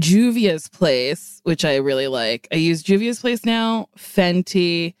Juvia's Place, which I really like. I use Juvia's Place now,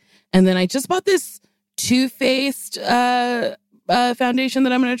 Fenty. And then I just bought this Too Faced, foundation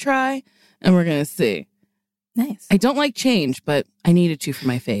that I'm going to try, and we're going to see. Nice. I don't like change, but I needed to for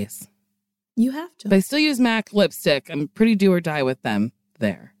my face. You have to. But I still use MAC lipstick. I'm pretty do or die with them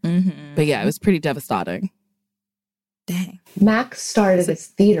there. But yeah, it was pretty devastating. Dang. MAC started as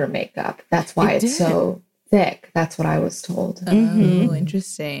theater makeup. That's why it's so thick. That's what I was told. Oh,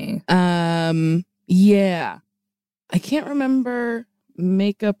 interesting. Yeah. I can't remember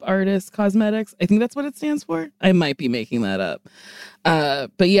makeup artist cosmetics. I think that's what it stands for. I might be making that up.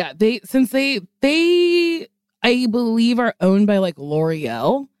 But yeah, they I believe, are owned by like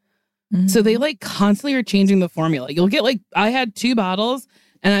L'Oreal. So they like constantly are changing the formula. You'll get like, I had 2 bottles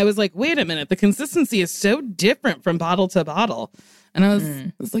and I was like, wait a minute, the consistency is so different from bottle to bottle. And I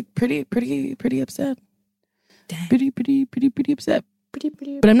was like pretty upset. Dang. Pretty upset.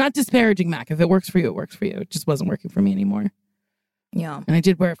 But I'm not disparaging Mac. If it works for you, it works for you. It just wasn't working for me anymore. Yeah. And I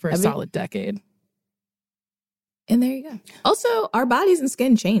did wear it for a solid decade. And there you go. Also, our bodies and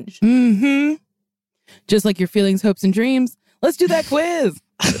skin change. Mm-hmm. Just like your feelings, hopes, and dreams. Let's do that quiz.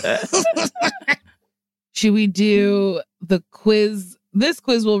 Should we do the quiz? This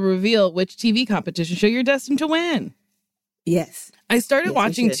quiz will reveal which TV competition show you're destined to win. Yes. I started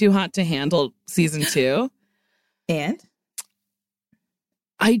watching Too Hot to Handle season 2. And?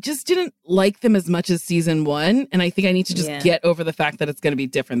 I just didn't like them as much as season 1. And I think I need to just get over the fact that it's going to be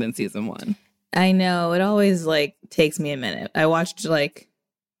different than season 1. I know. It always like takes me a minute. I watched like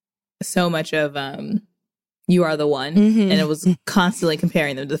so much of You Are the One, and it was constantly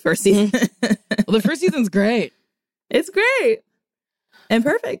comparing them to the first season. Well, the first season's great. It's great. And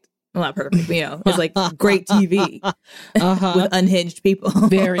perfect. Well, not perfect, but, you know, it's like great TV with unhinged people.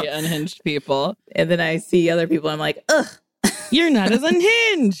 Very unhinged people. And then I see other people, I'm like, ugh. You're not as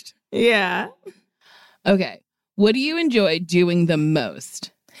unhinged. Yeah. Okay. What do you enjoy doing the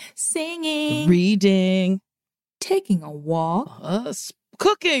most? Singing. Reading. Taking a walk.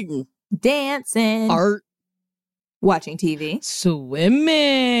 Cooking. Dancing. Art. Watching TV. Swimming.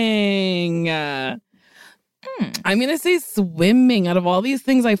 I'm going to say swimming. Out of all these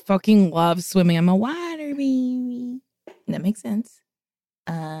things, I fucking love swimming. I'm a water baby. That makes sense.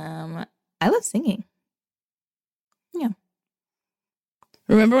 I love singing. Yeah.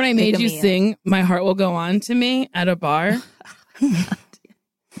 Remember when I made you sing My Heart Will Go On to Me at a bar?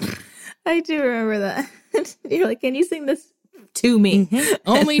 I do remember that. You're like, can you sing this to me?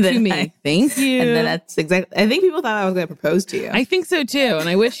 Only to me. Thank you. And then that's exactly, I think people thought I was going to propose to you. I think so too. And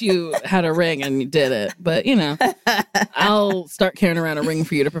I wish you had a ring and you did it. But, you know, I'll start carrying around a ring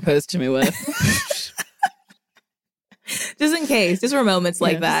for you to propose to me with. Just in case. Just for moments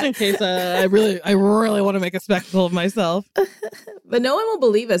like that. Just in case I really want to make a spectacle of myself. But no one will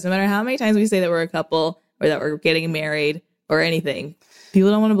believe us, no matter how many times we say that we're a couple or that we're getting married or anything.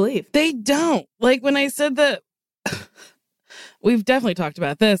 People don't want to believe. They don't. Like when I said that, we've definitely talked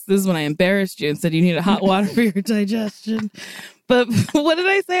about this. This is when I embarrassed you and said you need a hot water for your digestion. But what did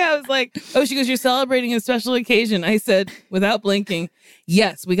I say? I was like, oh, she goes, you're celebrating a special occasion. I said, without blinking,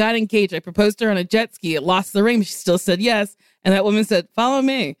 yes, we got engaged. I proposed to her on a jet ski. It lost the ring, but she still said yes. And that woman said, follow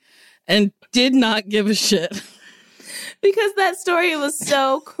me. And did not give a shit. Because that story was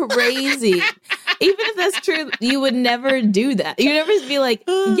so crazy. Even if that's true, you would never do that. You'd never be like,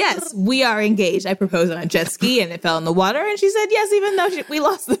 yes, we are engaged. I proposed on a jet ski and it fell in the water. And she said yes, even though we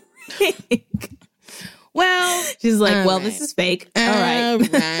lost the ring. Well, she's like, well, this is fake. All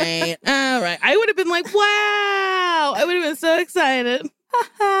right. All right. I would have been like, wow. I would have been so excited.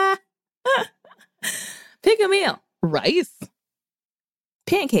 Pick a meal. Rice.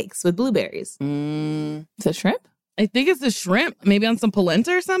 Pancakes with blueberries. Is that shrimp? I think it's the shrimp. Maybe on some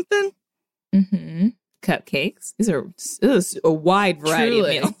polenta or something. Mm-hmm. Cupcakes. This is a wide variety of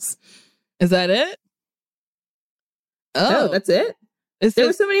meals. Is that it? Oh, that's it? There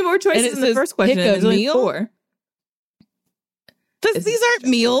were so many more choices in the first question. There's only 4. These aren't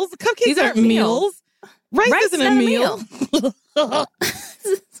meals. Cupcakes aren't meals. Rice isn't a meal. I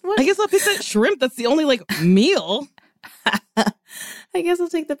guess I'll pick that shrimp. That's the only meal. I guess I'll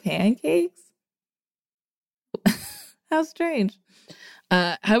take the pancakes. How strange.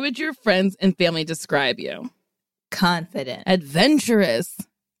 How would your friends and family describe you? Confident. Adventurous.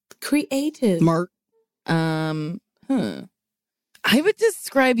 Creative. Smart. I would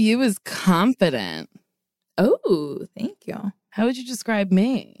describe you as confident. Oh, thank you. How would you describe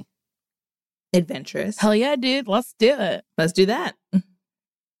me? Adventurous. Hell yeah, dude. Let's do it. Let's do that.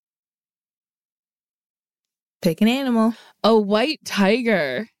 Pick an animal. A white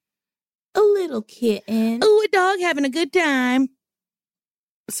tiger. A little kitten. Oh, a dog having a good time.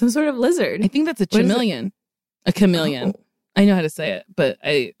 Some sort of lizard. I think that's a chameleon. A chameleon. Oh. I know how to say it, but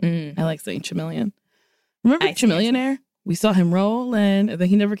I like saying chameleon. Remember Chameleonaire? We saw him roll and then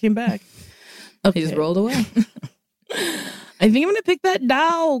he never came back. Okay. He just rolled away. I think I'm going to pick that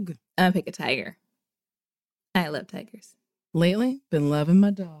dog. I'm going to pick a tiger. I love tigers. Lately, been loving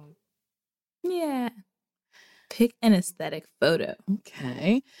my dog. Yeah. Pick an aesthetic photo.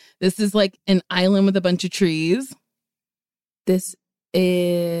 Okay. This is like an island with a bunch of trees. This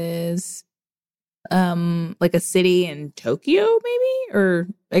is like a city in Tokyo, maybe? Or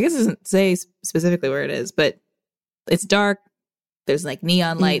I guess it doesn't say specifically where it is, but it's dark. There's like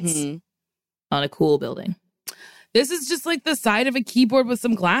neon lights on a cool building. This is just like the side of a keyboard with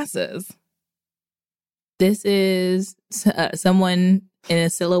some glasses. This is someone in a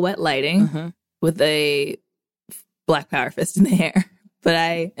silhouette lighting with a black power fist in the hair. But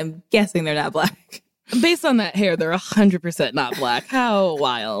I am guessing they're not black. Based on that hair, they're 100% not black. How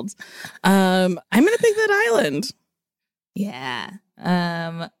wild. I'm going to pick that island. Yeah.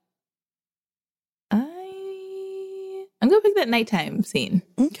 I'm going to pick that nighttime scene.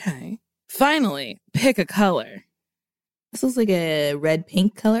 Okay. Finally, pick a color. This looks like a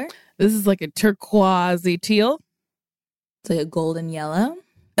red-pink color. This is like a turquoisey teal. It's like a golden yellow.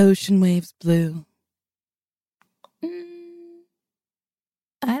 Ocean waves blue.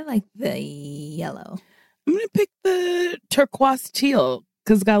 I like the yellow. I'm going to pick the turquoise teal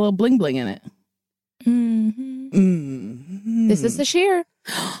because it's got a little bling bling in it. This is Sasheer.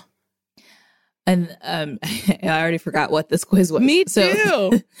 And I already forgot what this quiz was. Me too.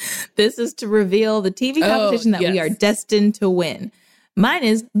 So, this is to reveal the TV competition that we are destined to win. Mine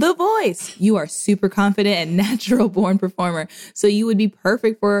is The Voice. You are super confident and natural born performer, so you would be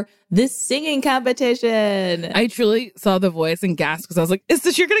perfect for this singing competition. I truly saw The Voice and gasped because I was like, is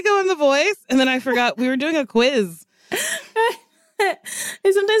this you're going to go in The Voice? And then I forgot we were doing a quiz. And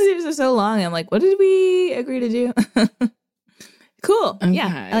sometimes these are so long. I'm like, what did we agree to do? Cool. Okay.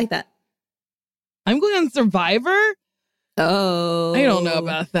 Yeah, I like that. I'm going on Survivor. Oh. I don't know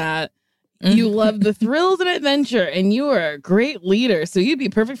about that. You love the thrills and adventure, and you are a great leader, so you'd be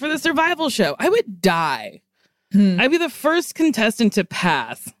perfect for the survival show. I would die. I'd be the first contestant to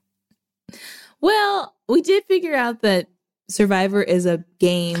pass. Well, we did figure out that Survivor is a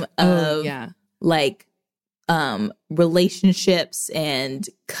game of like relationships and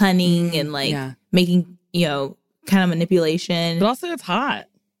cunning and like making, kind of manipulation. But also it's hot.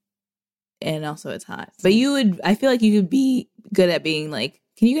 And also it's hot. But I feel like you could be good at being like,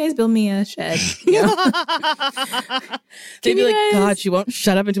 can you guys build me a shed? They'd be like, God, she won't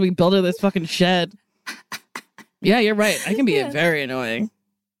shut up until we build her this fucking shed. Yeah, you're right. I can be very annoying.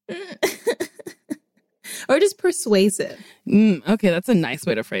 Or just persuasive. Okay, that's a nice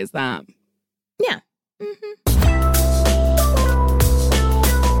way to phrase that. Yeah.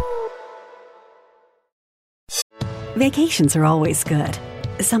 Vacations are always good.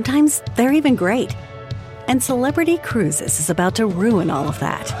 Sometimes they're even great. And Celebrity Cruises is about to ruin all of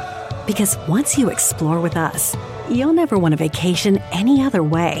that. Because once you explore with us, you'll never want a vacation any other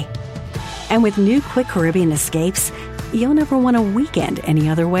way. And with new Quick Caribbean Escapes, you'll never want a weekend any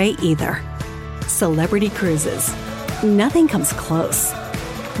other way either. Celebrity Cruises. Nothing comes close.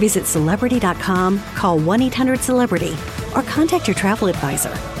 Visit Celebrity.com, call 1-800-CELEBRITY, or contact your travel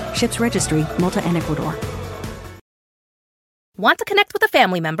advisor. Ships Registry, Malta and Ecuador. Want to connect with a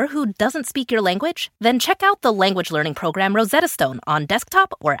family member who doesn't speak your language? Then check out the language learning program Rosetta Stone on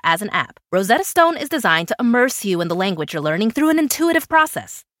desktop or as an app. Rosetta Stone is designed to immerse you in the language you're learning through an intuitive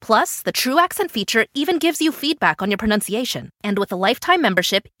process. Plus, the True Accent feature even gives you feedback on your pronunciation. And with a lifetime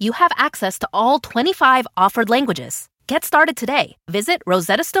membership, you have access to all 25 offered languages. Get started today. Visit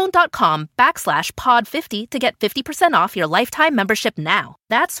rosettastone.com/pod50 to get 50% off your lifetime membership now.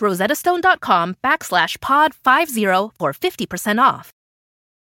 That's rosettastone.com/pod50 for 50% off.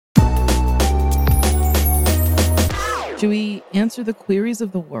 Should we answer the queries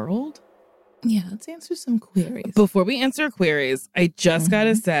of the world? Yeah, let's answer some queries. Before we answer queries, I just got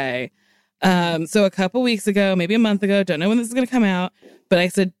to say, so a couple weeks ago, maybe a month ago, don't know when this is going to come out, but I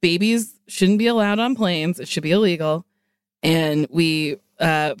said babies shouldn't be allowed on planes. It should be illegal. And we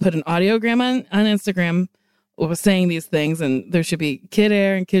put an audiogram on Instagram was saying these things, and there should be kid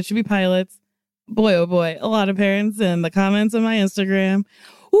air and kids should be pilots. Boy, oh boy, a lot of parents in the comments on my Instagram,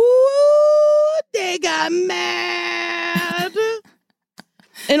 ooh, they got mad.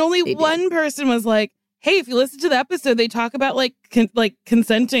 And only one person was like, hey, if you listen to the episode, they talk about like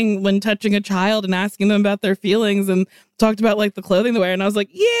consenting when touching a child and asking them about their feelings, and talked about like the clothing they wear. And I was like,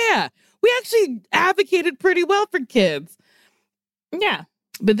 yeah, we actually advocated pretty well for kids. Yeah.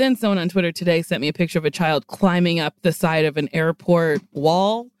 But then someone on Twitter today sent me a picture of a child climbing up the side of an airport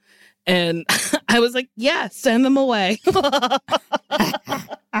wall. And I was like, yeah, send them away. I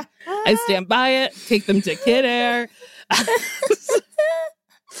stand by it. Take them to Kid Air.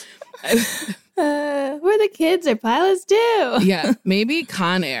 Where the kids are pilots too. Yeah, maybe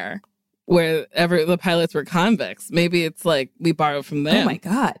Con Air, wherever the pilots were convicts. Maybe it's like we borrow from them. Oh my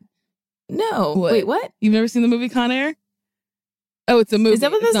God. No. What? Wait, what? You've never seen the movie Con Air? Oh, it's a movie. Is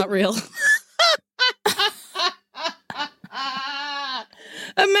that what it's this not real.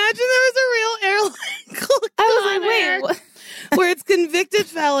 Imagine there was a real airline called I was Con like, wait, Air, what? where it's convicted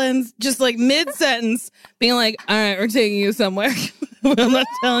felons just like mid-sentence being like, all right, we're taking you somewhere. I'm not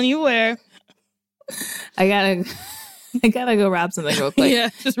telling you where. I gotta go wrap something real quick. Yeah,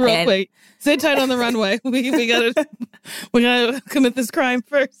 just real quick. Sit tight on the runway. We gotta commit this crime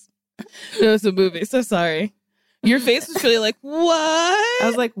first. No, it's a movie. So sorry. Your face was really like, what? I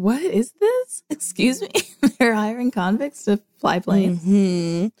was like, what is this? Excuse me? They're hiring convicts to fly planes?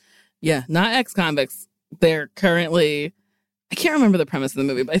 Mm-hmm. Yeah, not ex-convicts. They're currently, I can't remember the premise of the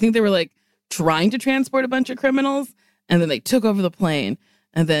movie, but I think they were like trying to transport a bunch of criminals, and then they took over the plane,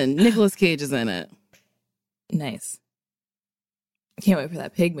 and then Nicolas Cage is in it. Nice. Can't wait for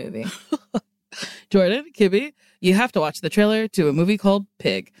that Pig movie. Jordan, Kibby, you have to watch the trailer to a movie called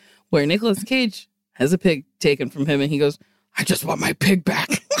Pig, where Nicolas Cage has a pig taken from him, and he goes, I just want my pig back.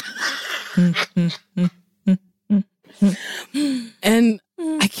 And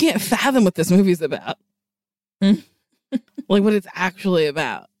I can't fathom what this movie's about. Like what it's actually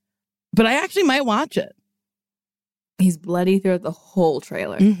about. But I actually might watch it. He's bloody throughout the whole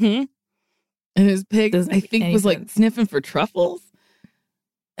trailer. Mm-hmm. And his pig, I think, was like sniffing for truffles.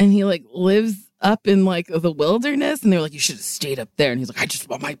 And he like lives up in like the wilderness. And they were like, you should have stayed up there. And he's like, I just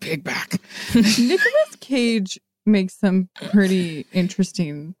want my pig back. Nicolas Cage makes some pretty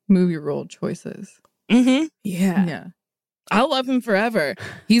interesting movie role choices. Mm-hmm. Yeah. I'll love him forever.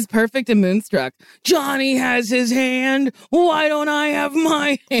 He's perfect in Moonstruck. Johnny has his hand. Why don't I have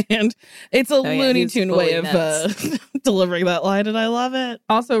my hand? It's a Looney Tune way of delivering that line, and I love it.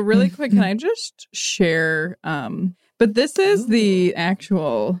 Also, really quick, can I just share? But this is the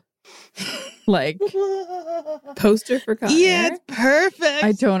actual, like, poster for Con Yeah, Air? it's perfect.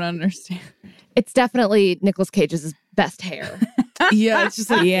 I don't understand. It's definitely Nicolas Cage's best hair. Yeah, it's just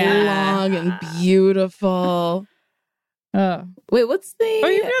like long and beautiful. Wait, what's the... Oh,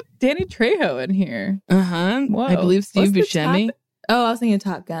 you got Danny Trejo in here. Uh-huh. Whoa. I believe Steve What's the Buscemi. Oh, I was thinking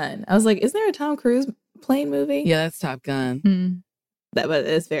Top Gun. I was like, isn't there a Tom Cruise plane movie? Yeah, that's Top Gun. Hmm. But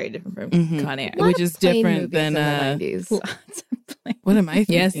it's very different from Mhm. Con Air. Which is different than... in the 90s. Lots of planes. what am I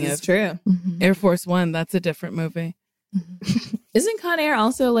thinking Yes, of? it's true. Air Force One, that's a different movie. Isn't Con Air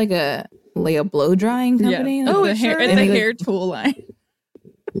also like a blow drying company? Yeah. Like, Oh, it it's a hair, sure it's is. a hair tool line.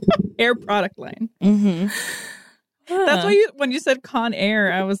 Hair product line. Mm-hmm. That's why when you said Con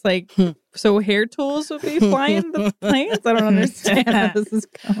Air, I was like, so hair tools would be flying the planes? I don't understand how this is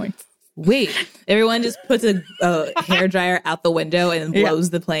going. Wait, everyone just puts a hair dryer out the window and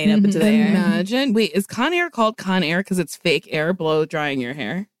blows the plane up into the air. Imagine. Wait, is Con Air called Con Air because it's fake air blow drying your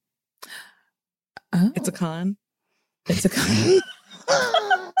hair? Oh. It's a con. It's a con.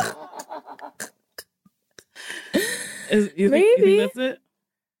 You think that's it?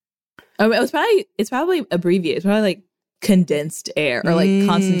 Oh, it's probably abbreviated. It's probably like condensed air or like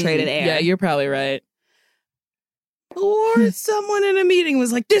concentrated air. Yeah, you're probably right. Or someone in a meeting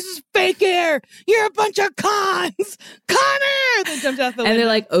was like, this is fake air. You're a bunch of cons. Con Air. They jumped out the window. And they're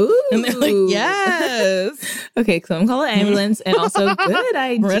like, ooh. And they're like, yes. Okay, someone call an ambulance. And also, good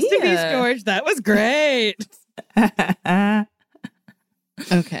idea. Rest in peace, George. That was great.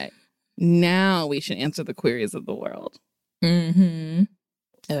 Okay. Now we should answer the queries of the world. Mm-hmm.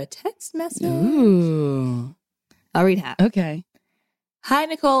 Oh, a text message. Ooh. I'll read half. Okay. Hi,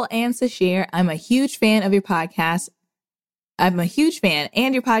 Nicole and Sasheer. I'm a huge fan of your podcast. I'm a huge fan,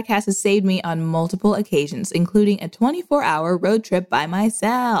 and your podcast has saved me on multiple occasions, including a 24-hour road trip by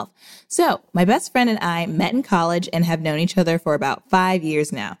myself. So, my best friend and I met in college and have known each other for about 5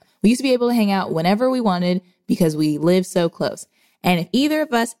 years now. We used to be able to hang out whenever we wanted because we live so close. And if either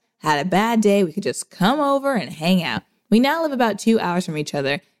of us had a bad day, we could just come over and hang out. We now live about 2 hours from each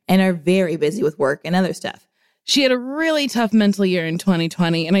other and are very busy with work and other stuff. She had a really tough mental year in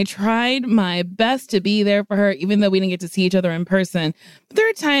 2020, and I tried my best to be there for her, even though we didn't get to see each other in person. But there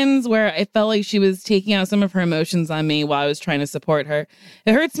are times where I felt like she was taking out some of her emotions on me while I was trying to support her.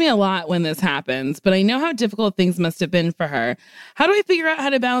 It hurts me a lot when this happens, but I know how difficult things must have been for her. How do I figure out how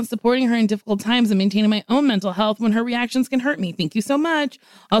to balance supporting her in difficult times and maintaining my own mental health when her reactions can hurt me? Thank you so much.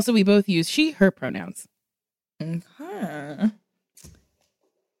 Also, we both use she, her pronouns. Okay.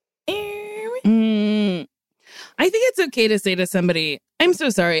 I think it's okay to say to somebody, I'm so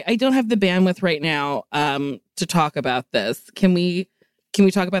sorry, I don't have the bandwidth right now to talk about this. Can we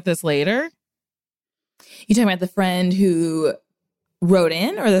talk about this later? You talking about the friend who wrote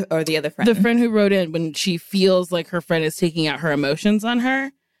in or the other friend? The friend who wrote in, when she feels like her friend is taking out her emotions on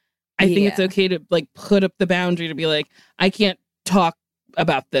her. I think it's okay to like put up the boundary to be like, I can't talk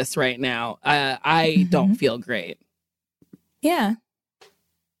about this right now. I don't feel great. Yeah.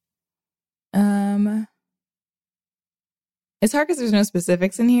 It's hard because there's no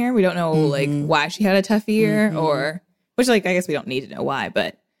specifics in here. We don't know like why she had a tough year or which like I guess we don't need to know why,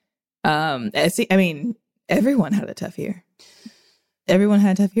 but I mean everyone had a tough year. everyone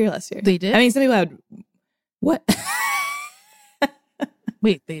had a tough year last year. They did? I mean, some people had, what?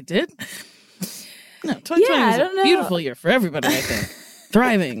 Wait, they did? No, 2020 Yeah, was I don't know. a beautiful year for everybody, I think.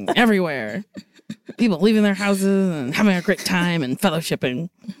 Thriving everywhere. People leaving their houses and having a great time and fellowshipping.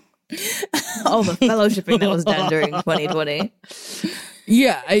 All the fellowshipping that was done during 2020.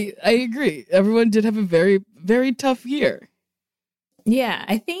 Yeah, I agree. Everyone did have a very, very tough year. Yeah,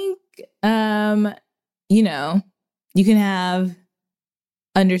 I think, you know, you can have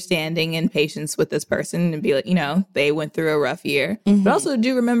understanding and patience with this person and be like, you know, they went through a rough year. Mhm. But also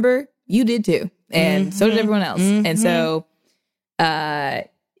do remember you did too. And so did everyone else. And so, yeah,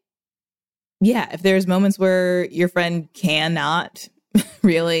 if there's moments where your friend cannot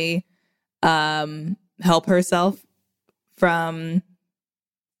really help herself from,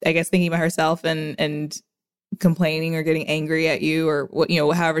 I guess, thinking about herself and complaining or getting angry at you or what, you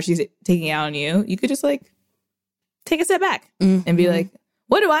know, however she's taking out on you, you could just like take a step back and be like,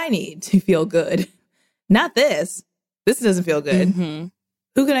 what do I need to feel good? Not this. This doesn't feel good.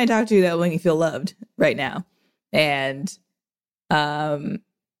 Who can I talk to that will make me feel loved right now? And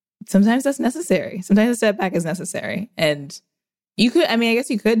sometimes that's necessary. Sometimes a step back is necessary. And you could, I mean, I guess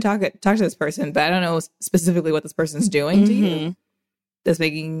you could talk to this person, but I don't know specifically what this person's doing to you that's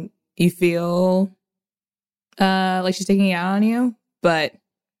making you feel like she's taking it out on you. But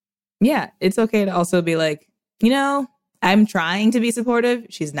yeah, it's okay to also be like, you know, I'm trying to be supportive.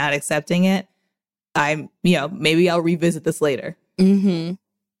 She's not accepting it. I'm, you know, maybe I'll revisit this later. Yeah,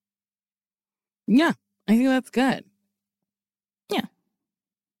 I think that's good. Yeah.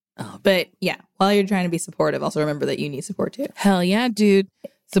 But yeah, while you're trying to be supportive, also remember that you need support too. Hell yeah, dude.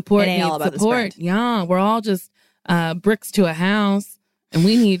 Support It ain't needs all about the support. sprint. Yeah, we're all just bricks to a house, and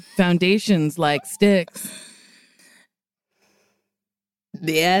we need foundations like sticks.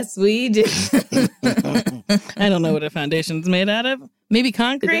 Yes, we do. I don't know what a foundation's made out of. Maybe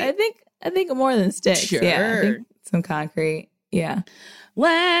concrete? I think more than sticks. Sure. Yeah, I think some concrete. Yeah.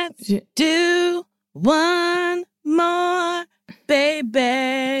 Let's do one more,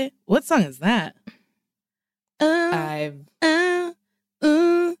 baby. What song is that? I've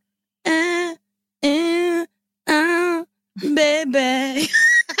baby.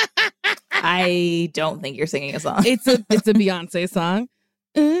 I don't think you're singing a song. It's a Beyonce song.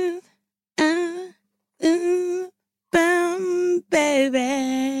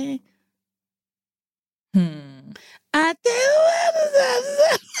 Baby. I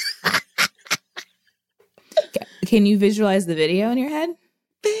Can you visualize the video in your head?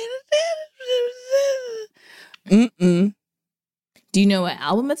 Mm-mm. Do you know what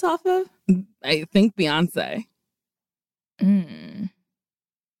album it's off of? I think Beyonce.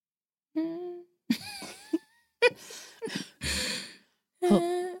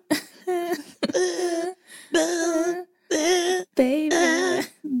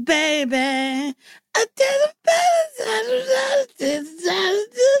 Baby,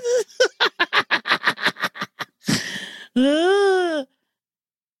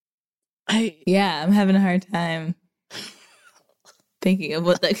 I Yeah, I'm having a hard time thinking of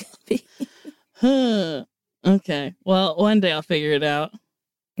what that could be. Okay. Well, one day I'll figure it out.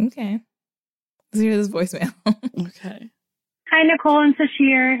 Okay. Let's hear this voicemail. Okay. Hi, Nicole and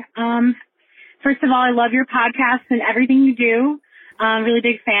Sasheer. First of all, I love your podcast and everything you do. Really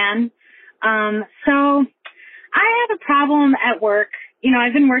big fan. So I have a problem at work. You know,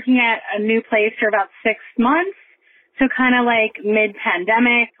 I've been working at a new place for about 6 months. So kind of like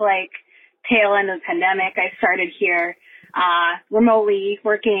mid-pandemic, like tail end of the pandemic, I started here, remotely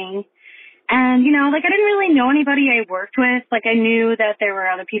working. And, you know, like I didn't really know anybody I worked with. Like I knew that there were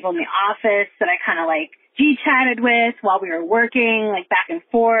other people in the office that I kind of like G-chatted with while we were working, like back and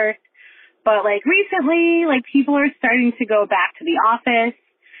forth. But like recently, like people are starting to go back to the office.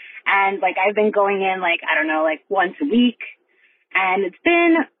 And like I've been going in like, I don't know, like once a week. And it's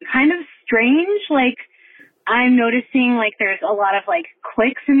been kind of strange. Like I'm noticing like there's a lot of like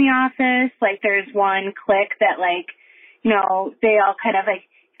cliques in the office. Like there's one clique that like, you know, they all kind of like,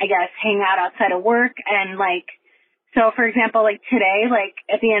 I guess, hang out outside of work. And like, so for example, like today, like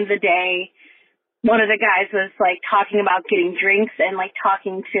at the end of the day, one of the guys was like talking about getting drinks and like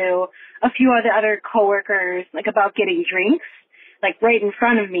talking to a few other coworkers like about getting drinks, like right in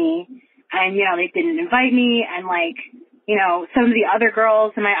front of me. And, you know, they didn't invite me. And like, you know, some of the other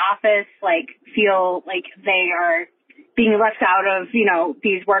girls in my office like feel like they are being left out of, you know,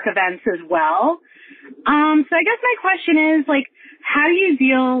 these work events as well. So I guess my question is like, how do you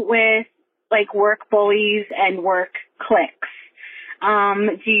deal with like work bullies and work cliques?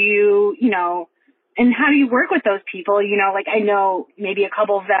 Do you, you know, and how do you work with those people? You know, like I know maybe a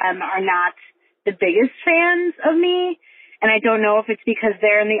couple of them are not the biggest fans of me And I don't know if it's because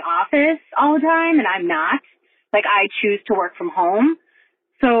they're in the office all the time and I'm not. Like, I choose to work from home.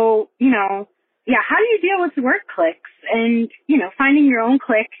 So, how do you deal with work cliques? And, finding your own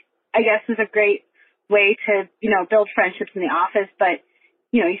clique, I guess, is a great way to, build friendships in the office. But,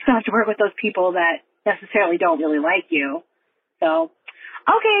 you still have to work with those people that necessarily don't really like you. So,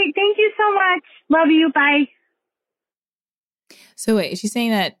 okay, thank you so much. Love you. Bye. So wait, is she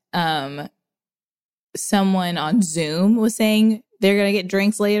saying that someone on Zoom was saying they're going to get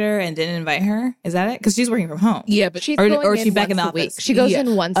drinks later and didn't invite her? Is that it? Because she's working from home. Yeah, but she's or is she back in the office? She goes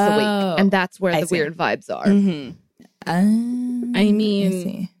in once a week, and that's where I the see. weird vibes are. Mm-hmm. I mean,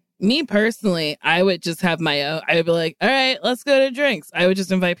 see. me personally, I would just have my own. I would be like, all right, let's go to drinks. I would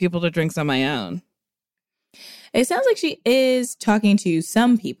just invite people to drinks on my own. It sounds like she is talking to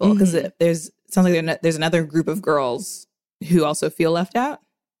some people because sounds like there's another group of girls who also feel left out.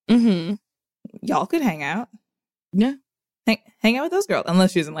 Mm-hmm. Y'all could hang out. Yeah. Hang out with those girls,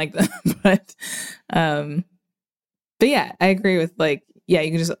 unless she doesn't like them. But yeah, I agree with you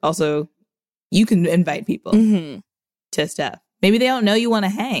can just also, you can invite people to stuff. Maybe they don't know you want to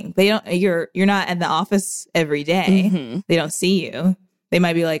hang. You're not at the office every day. Mm-hmm. They don't see you. They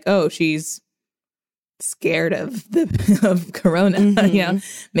might be like, oh, she's scared of of Corona. Mm-hmm.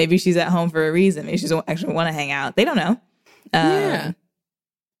 Maybe she's at home for a reason. Maybe she doesn't actually want to hang out. They don't know. Yeah.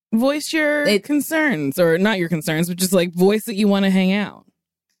 Voice your concerns, or not your concerns, but just voice that you want to hang out.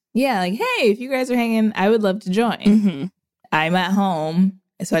 Yeah, hey, if you guys are hanging, I would love to join. Mm-hmm. I'm at home,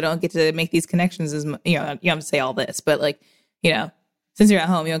 so I don't get to make these connections as much. You don't have to say all this, but since you're at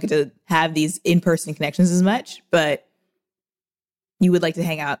home, you don't get to have these in-person connections as much, but you would like to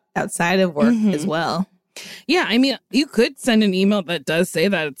hang out outside of work as well. Yeah, I mean, you could send an email that does say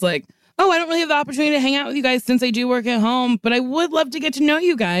that. It's like, oh, I don't really have the opportunity to hang out with you guys since I do work at home, but I would love to get to know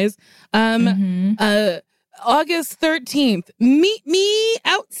you guys. August 13th, meet me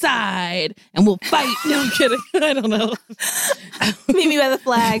outside and we'll fight. No, I'm kidding. I don't know. Meet me by the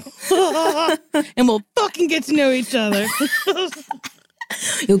flag. And we'll fucking get to know each other.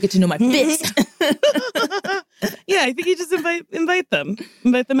 You'll get to know my fist. Yeah, I think you just invite them.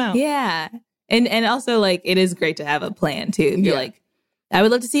 Invite them out. Yeah. And also, it is great to have a plan, too. You're like, I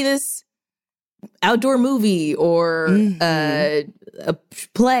would love to see this outdoor movie or a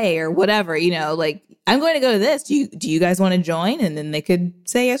play or whatever, I'm going to go to this. Do you guys want to join? And then they could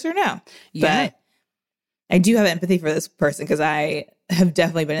say yes or no. Yeah. But I do have empathy for this person because I have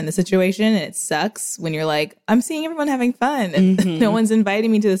definitely been in this situation, and it sucks when you're like, I'm seeing everyone having fun and no one's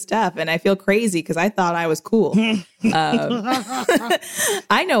inviting me to the stuff, and I feel crazy because I thought I was cool.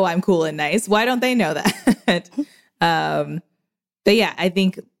 I know I'm cool and nice. Why don't they know that? But yeah, I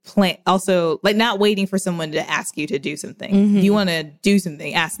think also not waiting for someone to ask you to do something. If you want to do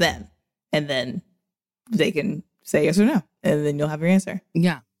something, ask them, and then they can say yes or no, and then you'll have your answer.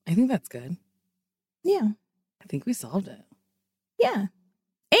 Yeah, I think that's good. Yeah. I think we solved it. Yeah.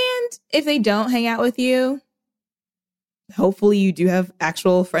 And if they don't hang out with you, hopefully you do have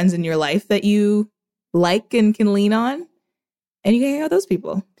actual friends in your life that you like and can lean on, and you can hang out with those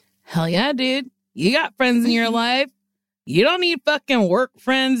people. Hell yeah, dude. You got friends in your life. You don't need fucking work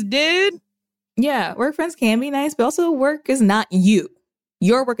friends, dude. Yeah, work friends can be nice, but also work is not you.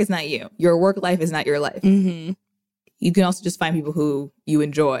 Your work is not you. Your work life is not your life. Mm-hmm. You can also just find people who you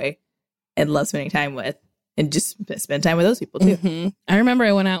enjoy and love spending time with, and just spend time with those people too. Mm-hmm. I remember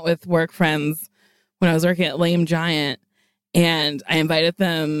I went out with work friends when I was working at Lame Giant, and I invited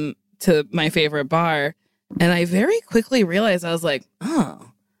them to my favorite bar, and I very quickly realized, I was like,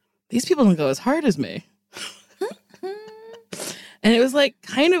 oh, these people don't go as hard as me. And it was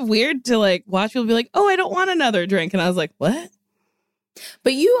kind of weird to watch people be like, oh, I don't want another drink. And I was like, what?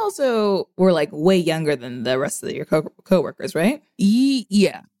 But you also were way younger than the rest of your coworkers, right?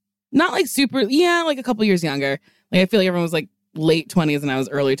 Yeah. Not super, a couple years younger. I feel like everyone was late 20s and I was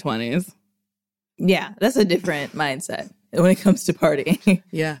early 20s. Yeah, that's a different mindset when it comes to partying.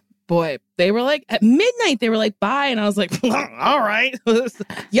 Yeah. Boy, they were at midnight, they were bye. And I was like, all right.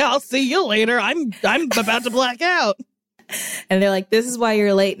 Yeah, I'll see you later. I'm about to black out. And they're like, this is why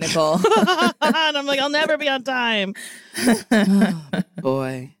you're late, Nicole. And I'm like, I'll never be on time. Oh,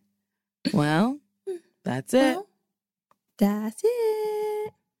 boy. Well, that's it. Well, that's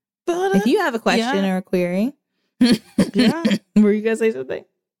it. If you have a question or a query, were you going to say something?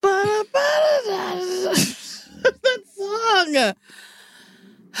 That song. Yeah,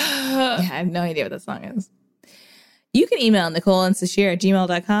 I have no idea what that song is. You can email Nicole and Sasheer at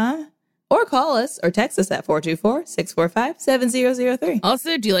gmail.com. Or call us or text us at 424-645-7003.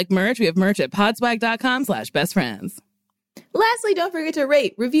 Also, do you like merch? We have merch at podswag.com/bestfriends. Lastly, don't forget to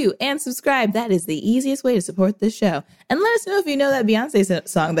rate, review, and subscribe. That is the easiest way to support this show. And let us know if you know that Beyonce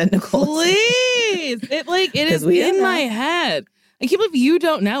song that Nicole Please. It is in my head. I can't believe you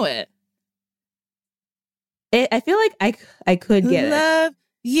don't know it. I feel like I could get Love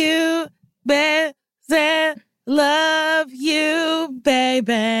you, baby. Love you,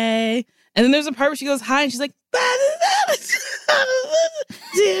 baby. And then there's a part where she goes high and she's like,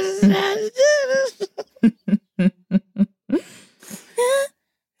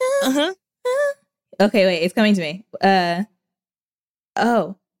 uh-huh. Okay, wait, it's coming to me.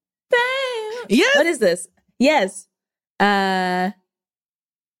 Oh. Yes. What is this? Yes. Fuck.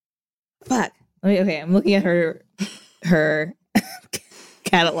 Okay, I'm looking at her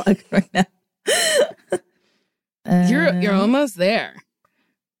catalog right now. You're almost there.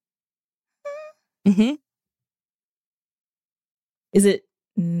 Mm-hmm. Is it?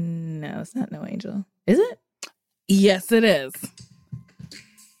 No, it's not No Angel. Is it? Yes, it is.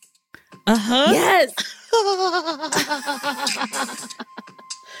 Uh-huh. Yes.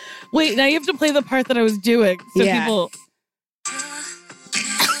 Wait, now you have to play the part that I was doing. So people...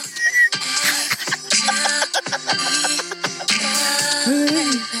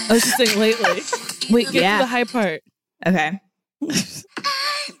 I was just saying lately. Wait, get to the high part. Okay.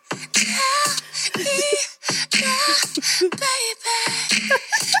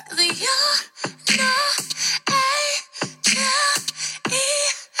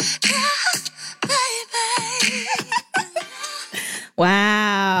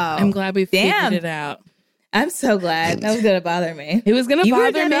 Wow. I'm glad we figured it out. I'm so glad. That was going to bother me. It was going to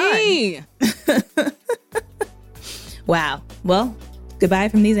bother me. Wow. Well, goodbye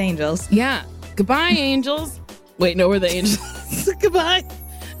from these angels. Yeah. Goodbye, angels. Wait, no, we're the angels. Goodbye.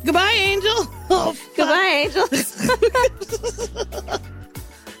 Goodbye, angel. Oh, goodbye, angels.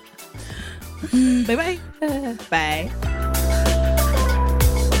 Bye-bye. Bye.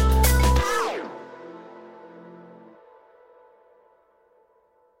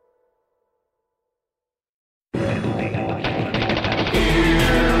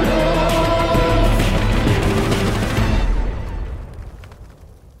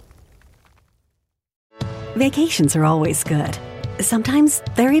 Vacations are always good. Sometimes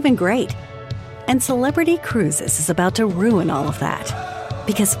they're even great. And Celebrity Cruises is about to ruin all of that.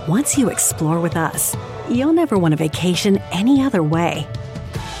 Because once you explore with us, you'll never want a vacation any other way.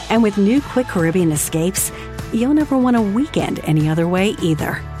 And with new Quick Caribbean escapes, you'll never want a weekend any other way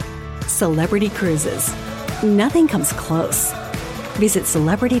either. Celebrity Cruises. Nothing comes close. Visit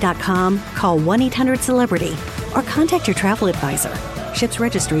Celebrity.com, call 1-800-CELEBRITY, or contact your travel advisor. Ships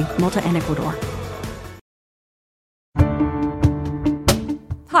Registry, Malta and Ecuador.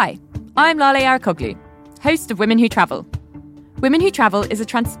 Hi, I'm Lale Arakoglu, host of Women Who Travel. Women Who Travel is a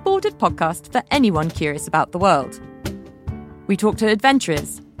transported podcast for anyone curious about the world. We talk to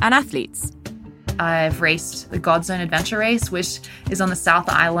adventurers and athletes. I've raced the Godzone Adventure Race, which is on the South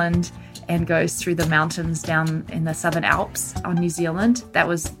Island and goes through the mountains down in the Southern Alps on New Zealand. That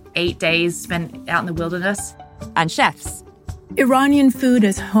was 8 days spent out in the wilderness. And chefs. Iranian food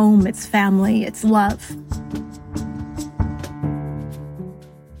is home, it's family, it's love.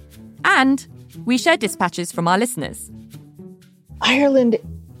 And we share dispatches from our listeners. Ireland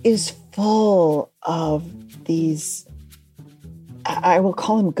is full of these, I will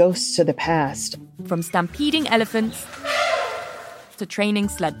call them ghosts of the past. From stampeding elephants to training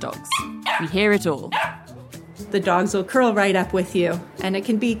sled dogs. We hear it all. The dogs will curl right up with you, and it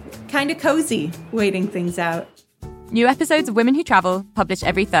can be kind of cozy waiting things out. New episodes of Women Who Travel published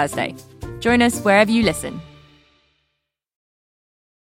every Thursday. Join us wherever you listen.